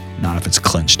open, not if it's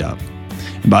clenched up.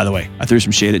 And by the way, I threw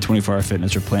some shade at 24 Hour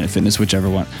Fitness or Planet Fitness, whichever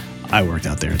one. I worked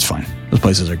out there. It's fine. Those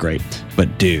places are great.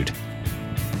 But dude,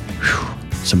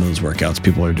 some of those workouts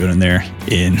people are doing in there,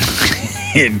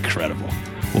 incredible.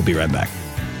 We'll be right back.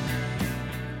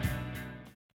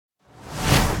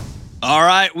 All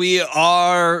right, we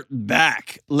are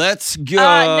back. Let's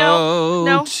go.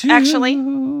 No, actually,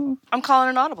 I'm calling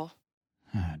an audible.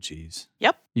 Oh, jeez.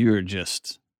 Yep. You're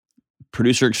just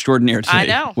producer extraordinaire today. I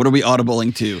know. What are we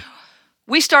audibling to?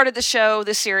 We started this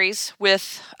series,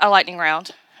 with a lightning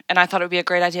round, and I thought it would be a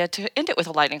great idea to end it with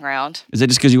a lightning round. Is that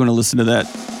just because you want to listen to that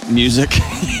music?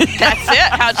 That's it.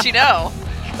 How'd you know?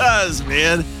 Because,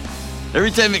 man,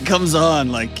 every time it comes on,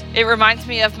 It reminds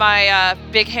me of my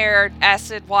big-haired,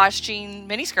 acid-wash jean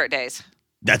miniskirt days.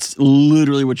 That's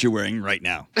literally what you're wearing right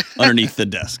now, underneath the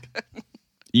desk.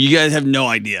 You guys have no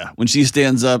idea. When she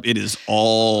stands up, it is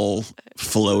all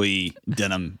flowy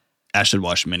denim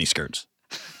acid-wash miniskirts.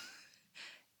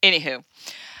 Anywho.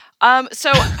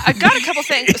 So I've got a couple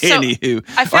things. So Anywho.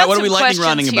 I found what are we lightning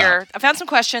rounding about? I found some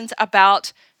questions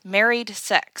about married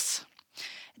sex.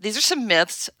 These are some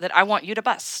myths that I want you to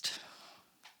bust.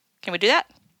 Can we do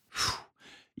that?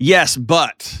 Yes,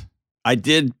 but I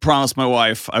did promise my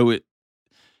wife I would.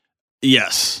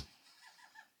 Yes,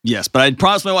 but I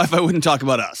promised my wife I wouldn't talk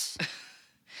about us.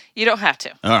 You don't have to.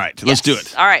 All right, let's do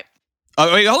it. All right.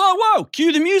 Oh, wait, hold on. Whoa,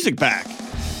 cue the music back.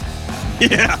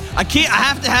 Yeah, I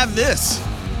have to have this.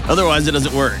 Otherwise, it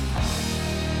doesn't work.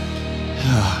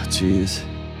 Oh, jeez.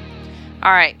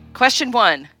 All right. Question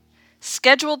 1.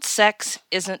 Scheduled sex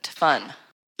isn't fun.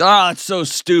 Oh, it's so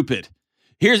stupid.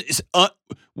 Here's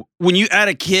when you add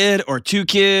a kid or 2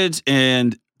 kids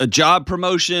and a job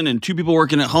promotion and 2 people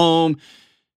working at home,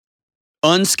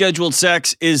 unscheduled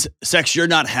sex is sex you're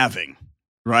not having,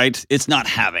 right? It's not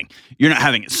having. You're not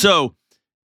having it. So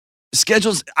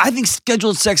I think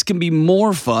scheduled sex can be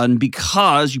more fun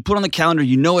because you put on the calendar,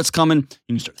 you know it's coming,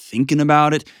 you can start thinking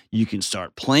about it, you can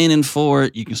start planning for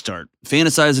it, you can start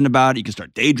fantasizing about it, you can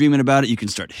start daydreaming about it, you can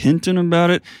start hinting about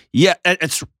it. Yeah,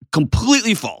 it's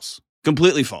completely false.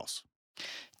 Completely false.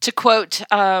 To quote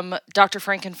Dr.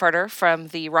 Frankenfurter from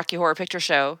the Rocky Horror Picture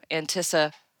Show,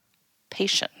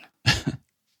 anticipation.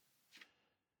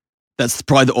 That's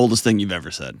probably the oldest thing you've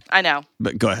ever said. I know.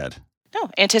 But go ahead. No,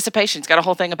 anticipation's got a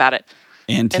whole thing about it.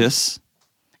 Anticipation.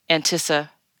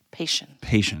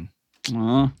 Patient.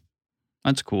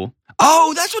 That's cool.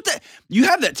 Oh, that's what you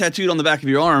have that tattooed on the back of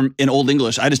your arm in Old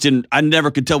English. I never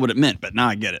could tell what it meant, but now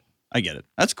I get it.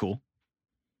 That's cool.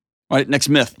 All right, next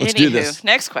myth. Let's do this.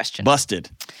 Next question. Busted.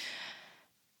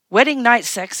 Wedding night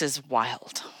sex is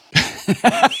wild.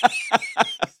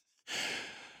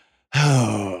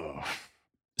 Oh.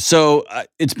 So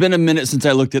it's been a minute since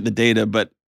I looked at the data,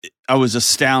 but I was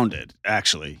astounded,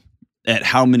 actually, at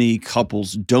how many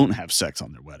couples don't have sex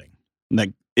on their wedding.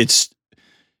 Like, it's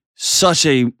such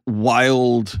a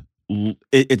wild,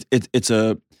 it's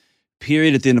a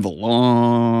period at the end of a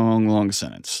long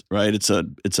sentence, right? It's a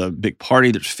big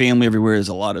party. There's family everywhere. There's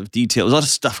a lot of detail. There's a lot of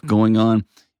stuff going on.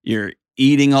 You're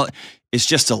eating it's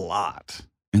just a lot.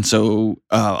 And so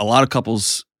a lot of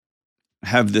couples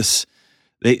have this,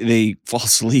 they fall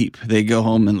asleep. They go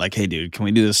home and hey, dude, can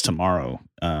we do this tomorrow?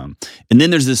 And then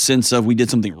there's this sense of we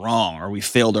did something wrong, or we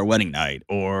failed our wedding night,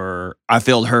 or I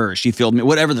failed her, she failed me,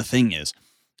 whatever the thing is.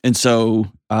 And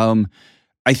so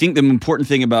I think the important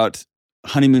thing about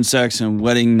honeymoon sex and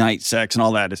wedding night sex and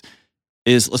all that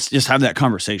is let's just have that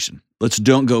conversation. Let's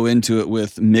don't go into it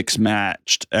with mixed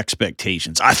matched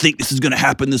expectations. I think this is going to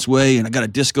happen this way, and I got a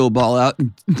disco ball out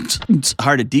and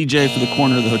hired a DJ for the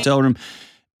corner of the hotel room,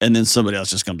 and then somebody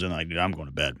else just comes in dude, I'm going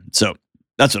to bed. So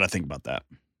that's what I think about that.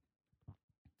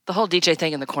 The whole DJ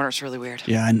thing in the corner is really weird.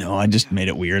 Yeah, I know. I just made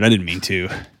it weird. I didn't mean to.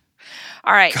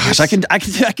 All right. Gosh, I can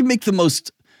make the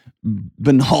most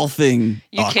banal thing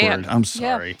awkward. Can. I'm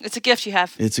sorry. Yeah, it's a gift you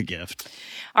have. It's a gift.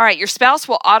 All right. Your spouse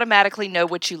will automatically know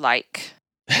what you like.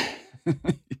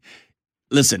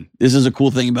 Listen, this is a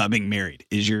cool thing about being married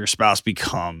is your spouse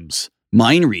becomes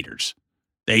mind readers.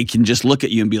 They can just look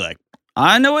at you and be like,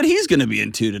 I know what he's going to be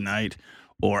into tonight,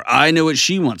 or I know what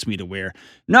she wants me to wear.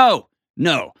 No.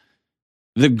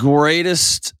 The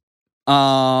greatest,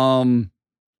 Hollywood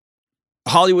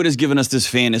has given us this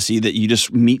fantasy that you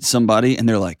just meet somebody and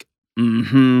they're like,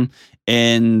 and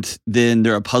then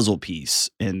they're a puzzle piece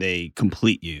and they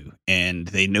complete you and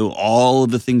they know all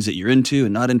of the things that you're into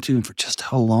and not into and for just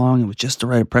how long and with just the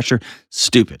right pressure.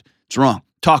 Stupid. It's wrong.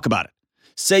 Talk about it.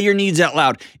 Say your needs out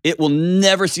loud. It will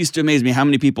never cease to amaze me how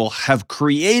many people have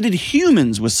created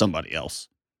humans with somebody else,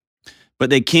 but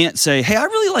they can't say, hey, I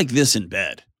really like this in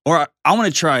bed, or I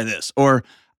want to try this, or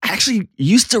I actually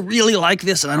used to really like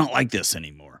this and I don't like this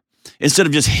anymore. Instead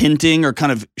of just hinting or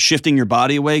kind of shifting your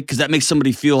body away, because that makes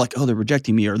somebody feel like, oh, they're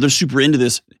rejecting me or they're super into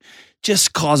this. Just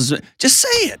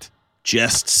say it.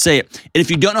 Just say it. And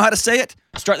if you don't know how to say it,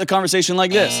 start the conversation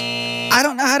like this. I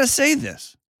don't know how to say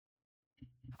this.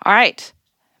 All right.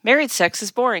 Married sex is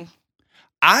boring.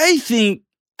 I think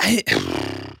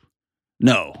that's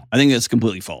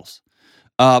completely false.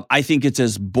 I think it's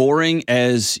as boring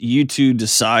as you two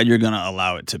decide you're going to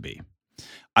allow it to be.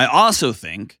 I also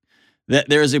think that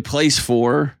there is a place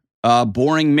for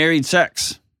boring married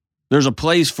sex. There's a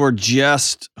place for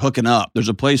just hooking up. There's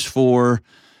a place for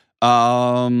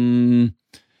just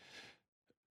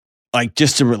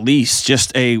a release,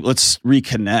 let's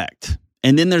reconnect.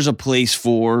 And then there's a place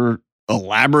for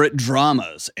elaborate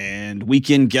dramas and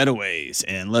weekend getaways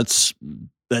and let's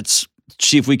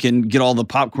see if we can get all the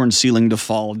popcorn ceiling to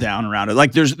fall down around it.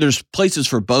 Like there's places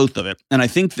for both of it. And I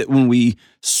think that when we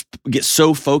get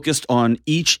so focused on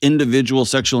each individual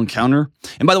sexual encounter,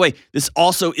 and by the way, this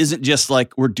also isn't just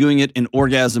like we're doing it in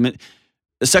orgasm.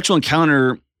 A sexual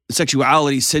encounter,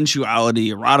 sexuality,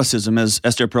 sensuality, eroticism, as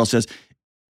Esther Perel says,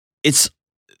 it's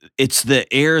the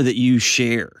air that you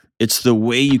share. It's the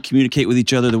way you communicate with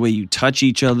each other, the way you touch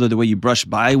each other, the way you brush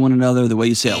by one another, the way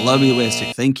you say I love you, the way I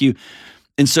say thank you.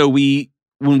 And so when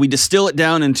we distill it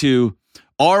down into,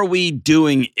 are we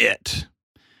doing it?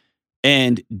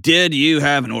 And did you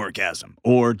have an orgasm?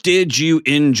 Or did you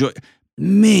enjoy?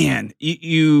 Man,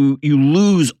 you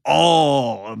lose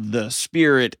all of the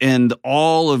spirit and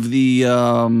all of the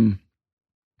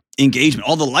engagement,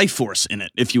 all the life force in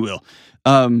it, if you will.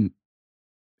 And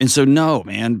so, no,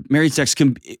 man, married sex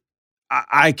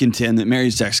I contend that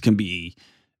married sex can be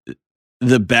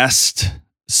the best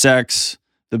sex,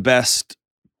 the best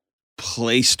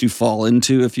place to fall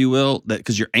into, if you will, that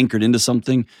because you're anchored into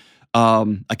something.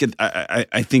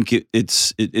 I think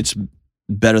it's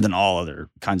better than all other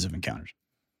kinds of encounters.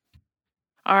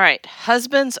 All right.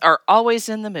 Husbands are always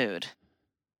in the mood.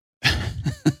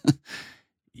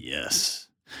 Yes.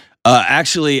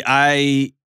 Actually,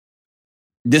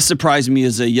 this surprised me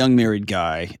as a young married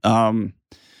guy,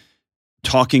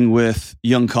 talking with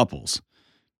young couples,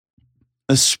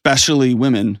 especially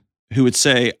women who would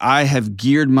say, I have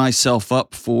geared myself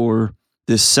up for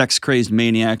this sex-crazed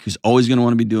maniac who's always going to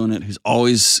want to be doing it, who's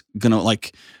always going to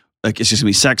like it's just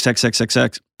going to be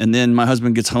sex. And then my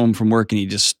husband gets home from work and he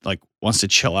just like wants to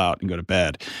chill out and go to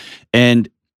bed. And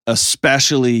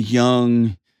especially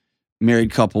young married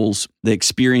couples, they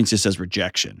experience this as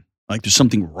rejection. Like there's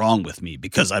something wrong with me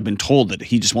because I've been told that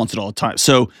he just wants it all the time.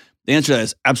 So the answer to that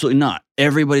is absolutely not.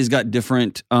 Everybody's got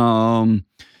different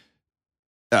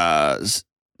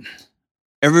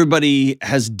everybody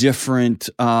has different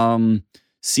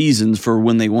seasons for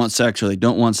when they want sex or they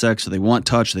don't want sex or they want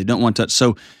touch or they don't want touch.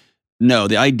 So no,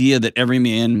 the idea that every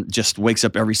man just wakes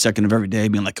up every second of every day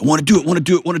being like, I want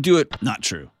to do it. Not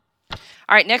true. All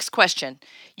right, next question.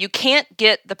 You can't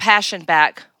get the passion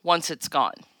back once it's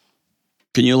gone.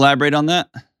 Can you elaborate on that?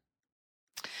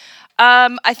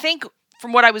 I think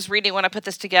from what I was reading when I put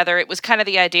this together, it was kind of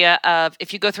the idea of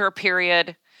if you go through a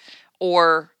period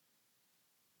or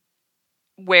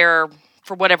where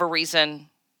for whatever reason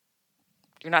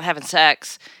you're not having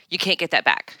sex, you can't get that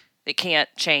back. It can't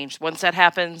change. Once that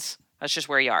happens, that's just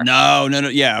where you are. No.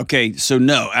 Yeah. Okay. So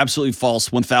no, absolutely false.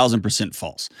 1000%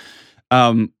 false.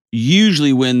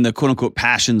 Usually when the quote unquote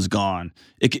passion's gone,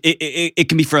 it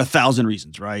can be for 1,000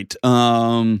 reasons, right?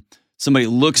 Somebody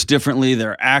looks differently,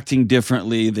 they're acting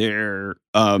differently, they're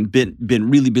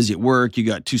been really busy at work, you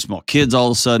got 2 small kids all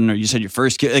of a sudden, or you said your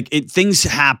first kid. Things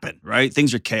happen, right?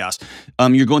 Things are chaos.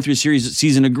 You're going through a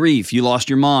season of grief. You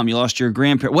lost your mom, you lost your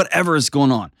grandparent, whatever is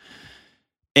going on.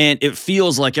 And it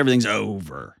feels like everything's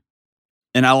over.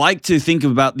 And I like to think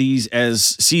about these as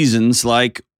seasons.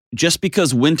 Like, just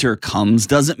because winter comes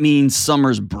doesn't mean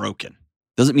summer's broken.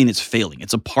 Doesn't mean it's failing.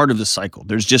 It's a part of the cycle.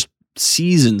 There's just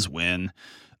seasons when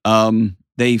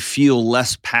they feel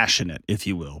less passionate, if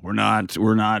you will. We're not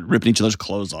ripping each other's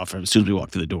clothes off as soon as we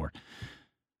walk through the door.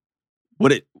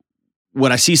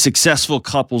 What I see successful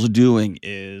couples doing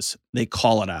is they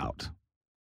call it out.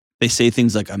 They say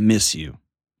things like, I miss you.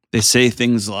 They say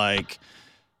things like,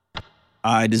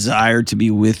 I desire to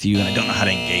be with you and I don't know how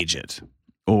to engage it.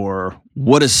 Or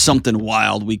what is something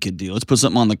wild we could do? Let's put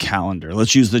something on the calendar.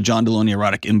 Let's use the John Deloney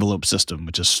erotic envelope system,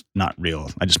 which is not real.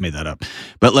 I just made that up.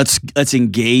 But let's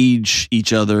engage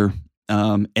each other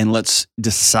and let's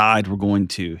decide we're going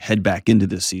to head back into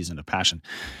this season of passion.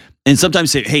 And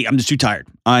sometimes say, hey, I'm just too tired.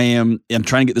 I'm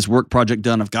trying to get this work project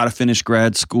done. I've got to finish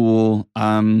grad school.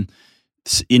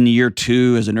 In year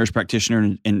 2 as a nurse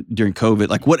practitioner and during COVID,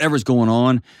 like whatever's going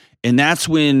on. And that's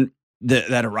when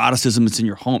that eroticism that's in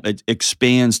your home, it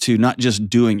expands to not just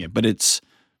doing it, but it's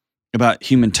about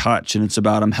human touch. And it's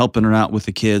about, I'm helping her out with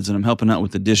the kids and I'm helping out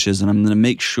with the dishes. And I'm going to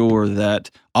make sure that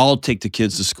I'll take the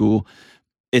kids to school.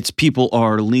 It's people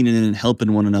are leaning in and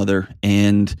helping one another.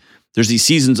 And there's these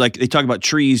seasons, like they talk about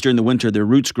trees during the winter, their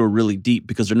roots grow really deep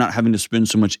because they're not having to spend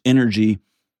so much energy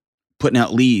putting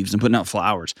out leaves and putting out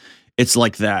flowers. It's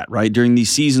like that, right? During these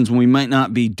seasons when we might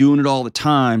not be doing it all the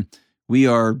time, we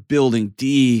are building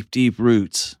deep, deep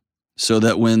roots so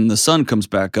that when the sun comes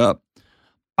back up,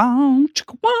 sorry,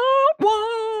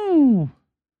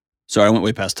 I went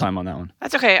way past time on that one.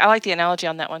 That's okay. I like the analogy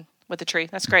on that one with the tree.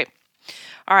 That's great.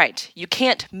 All right. You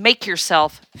can't make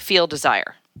yourself feel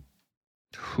desire.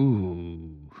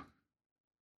 Ooh.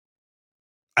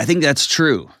 I think that's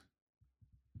true.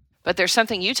 But there's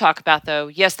something you talk about, though.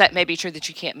 Yes, that may be true that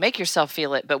you can't make yourself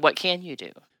feel it, but what can you do?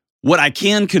 What I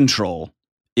can control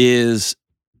is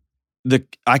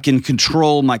I can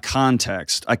control my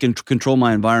context. I can control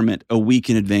my environment a week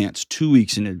in advance, 2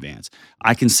 weeks in advance.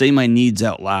 I can say my needs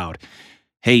out loud.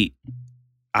 Hey,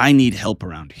 I need help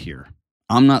around here.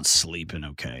 I'm not sleeping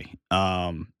okay.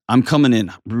 I'm coming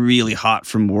in really hot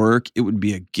from work. It would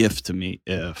be a gift to me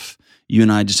if you and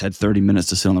I just had 30 minutes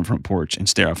to sit on the front porch and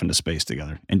stare off into space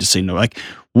together and just say no. Like,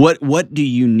 what do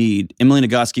you need? Emily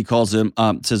Nagoski calls them,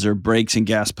 says they're brakes and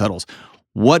gas pedals.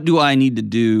 What do I need to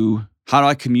do? How do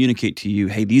I communicate to you?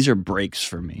 Hey, these are brakes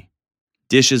for me.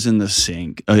 Dishes in the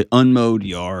sink, an unmowed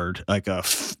yard, like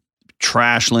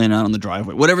trash laying out on the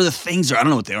driveway, whatever the things are. I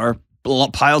don't know what they are.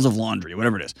 Piles of laundry,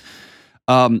 whatever it is.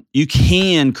 You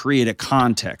can create a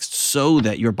context so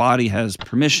that your body has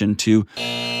permission to,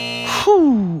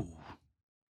 whew.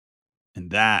 And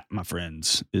that, my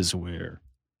friends, is where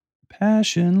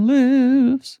passion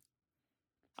lives.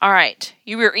 All right.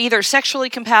 You are either sexually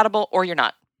compatible or you're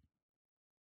not.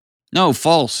 No,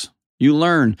 false. You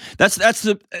learn. That's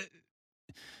the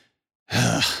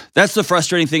that's the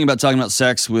frustrating thing about talking about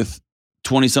sex with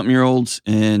 20-something-year-olds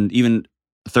and even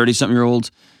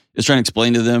 30-something-year-olds is trying to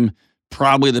explain to them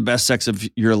probably the best sex of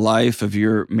your life, of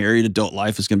your married adult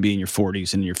life, is going to be in your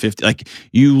 40s and your 50s. Like,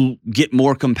 you get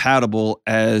more compatible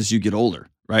as you get older,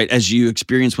 right? As you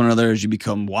experience one another, as you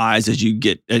become wise, as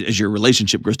your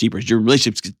relationship grows deeper, as your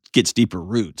relationship gets deeper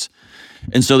roots.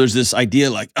 And so there's this idea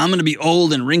like, I'm going to be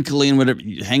old and wrinkly and whatever.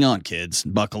 Hang on, kids,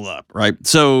 buckle up, right?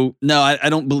 So no, I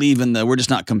don't believe in we're just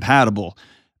not compatible.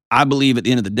 I believe at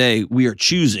the end of the day, we are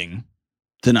choosing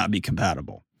to not be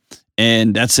compatible.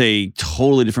 And that's a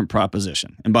totally different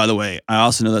proposition. And by the way, I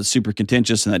also know that's super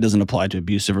contentious and that doesn't apply to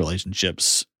abusive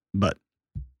relationships, but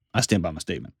I stand by my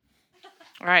statement.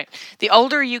 All right. The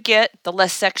older you get, the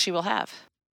less sex you will have.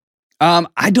 I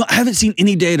haven't seen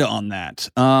any data on that.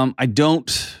 I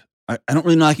don't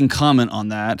really know I can comment on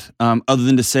that, other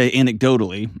than to say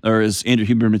anecdotally, or as Andrew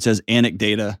Huberman says,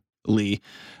 anecdatally.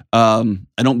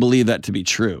 I don't believe that to be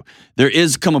true. There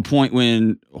is come a point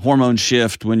when hormones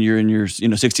shift when you're in your 60s,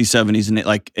 70s, and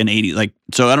like an 80s. Like,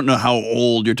 so I don't know how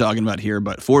old you're talking about here,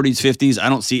 but 40s,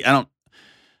 50s,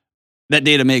 that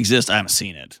data may exist. I haven't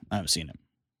seen it.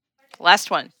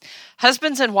 Last one.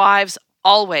 Husbands and wives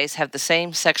always have the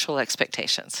same sexual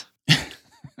expectations.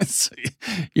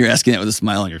 You're asking that with a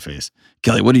smile on your face.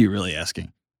 Kelly, what are you really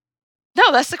asking?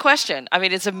 No, that's the question. I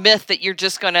mean, it's a myth that you're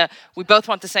just we both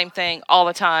want the same thing all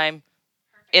the time,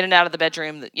 in and out of the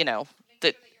bedroom,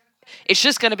 that it's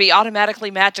just going to be automatically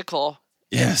magical.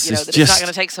 Yes. It's not going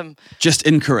to take some just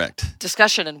incorrect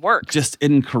discussion and work. Just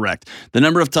incorrect. The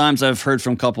number of times I've heard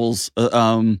from couples,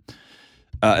 and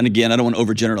again, I don't want to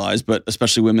overgeneralize, but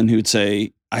especially women who would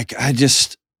say, I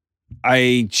just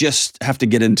have to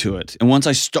get into it. And once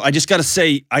I just got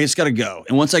to go.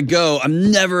 And once I go,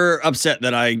 I'm never upset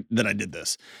that I did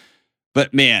this.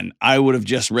 But man, I would have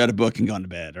just read a book and gone to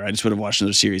bed, or I just would have watched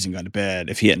another series and gone to bed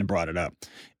if he hadn't brought it up.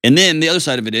 And then the other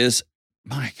side of it is,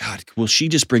 my God, will she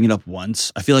just bring it up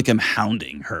once? I feel like I'm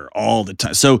hounding her all the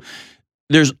time. So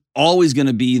there's always going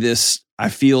to be this, I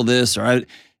feel this,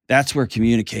 that's where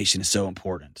communication is so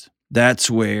important. That's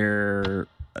where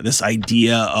this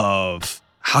idea of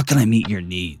how can I meet your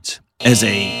needs as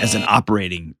an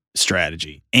operating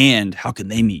strategy, and how can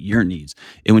they meet your needs?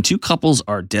 And when two couples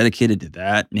are dedicated to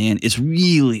that, man, it's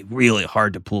really, really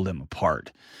hard to pull them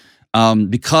apart.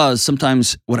 Because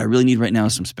sometimes what I really need right now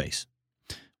is some space.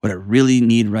 What I really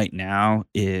need right now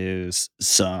is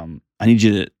I need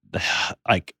you to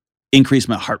like increase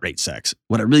my heart rate sex.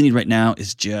 What I really need right now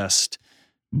is just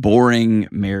boring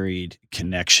married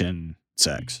connection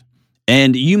sex.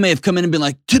 And you may have come in and been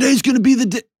like, today's going to be the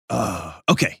day.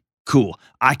 Okay, cool.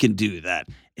 I can do that.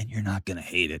 And you're not going to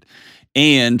hate it.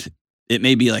 And it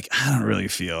may be like, I don't really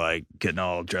feel like getting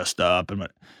all dressed up.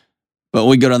 But when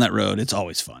we go down that road, it's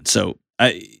always fun. So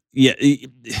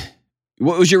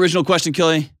what was your original question,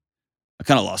 Kelly? I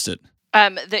kind of lost it.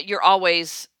 That you're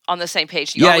always on the same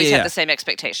page. You always have the same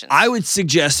expectations. I would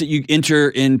suggest that you enter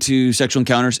into sexual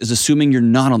encounters as assuming you're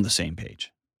not on the same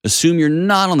page. Assume you're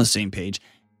not on the same page.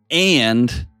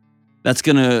 And that's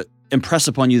going to impress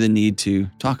upon you the need to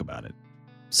talk about it.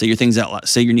 Say your things out loud.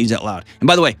 Say your needs out loud. And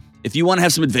by the way, if you want to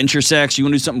have some adventure sex, you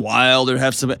want to do something wild or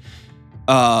have some,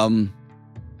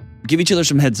 give each other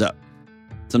some heads up.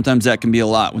 Sometimes that can be a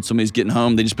lot. When somebody's getting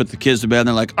home, they just put the kids to bed and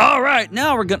they're like, all right,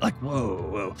 now we're going to, like,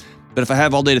 whoa. But if I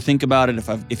have all day to think about it,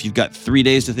 if you've got 3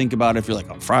 days to think about it, if you're like,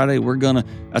 on Friday,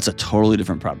 that's a totally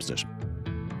different proposition.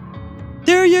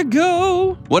 There you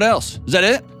go. What else? Is that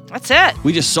it? That's it.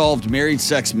 We just solved married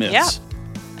sex myths. Yeah.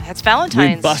 That's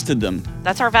Valentine's. We busted them.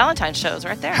 That's our Valentine's shows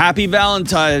right there. Happy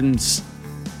Valentine's.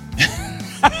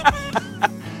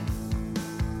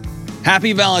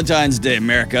 Happy Valentine's Day,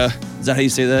 America. Is that how you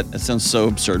say that? That sounds so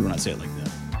absurd when I say it like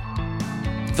that.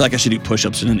 I feel like I should do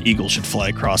push-ups and an eagle should fly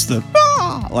across the...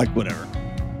 like whatever.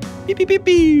 Beep, beep, beep,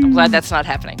 beep. I'm glad that's not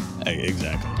happening.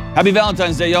 Exactly. Happy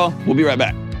Valentine's Day, y'all. We'll be right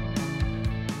back.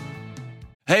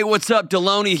 Hey, what's up?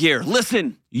 Deloney here.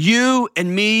 Listen, you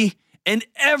and me and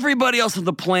everybody else on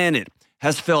the planet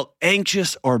has felt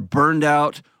anxious or burned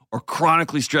out or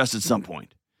chronically stressed at some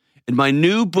point. In my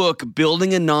new book,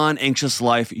 Building a Non-Anxious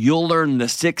Life, you'll learn the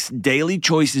 6 daily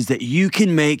choices that you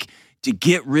can make to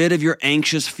get rid of your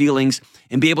anxious feelings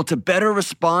and be able to better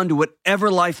respond to whatever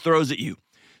life throws at you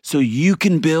so you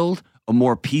can build a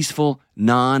more peaceful,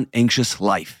 non-anxious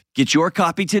life. Get your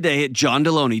copy today at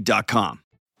johndeloney.com.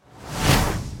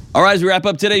 All right, as we wrap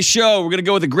up today's show, we're going to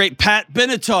go with the great Pat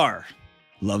Benatar.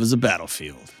 Love is a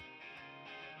battlefield.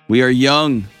 We are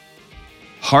young.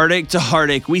 Heartache to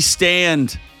heartache, we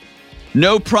stand.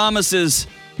 No promises,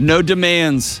 no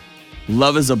demands.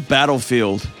 Love is a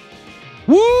battlefield.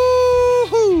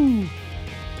 Woo-hoo!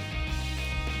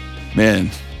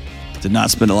 Man, did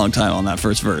not spend a long time on that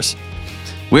first verse.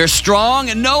 We're strong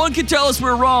and no one can tell us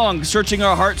we're wrong. Searching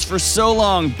our hearts for so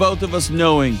long, both of us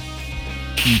knowing.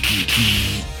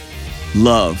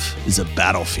 Love is a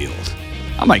battlefield.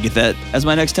 I might get that as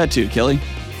my next tattoo, Kelly.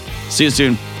 See you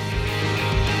soon.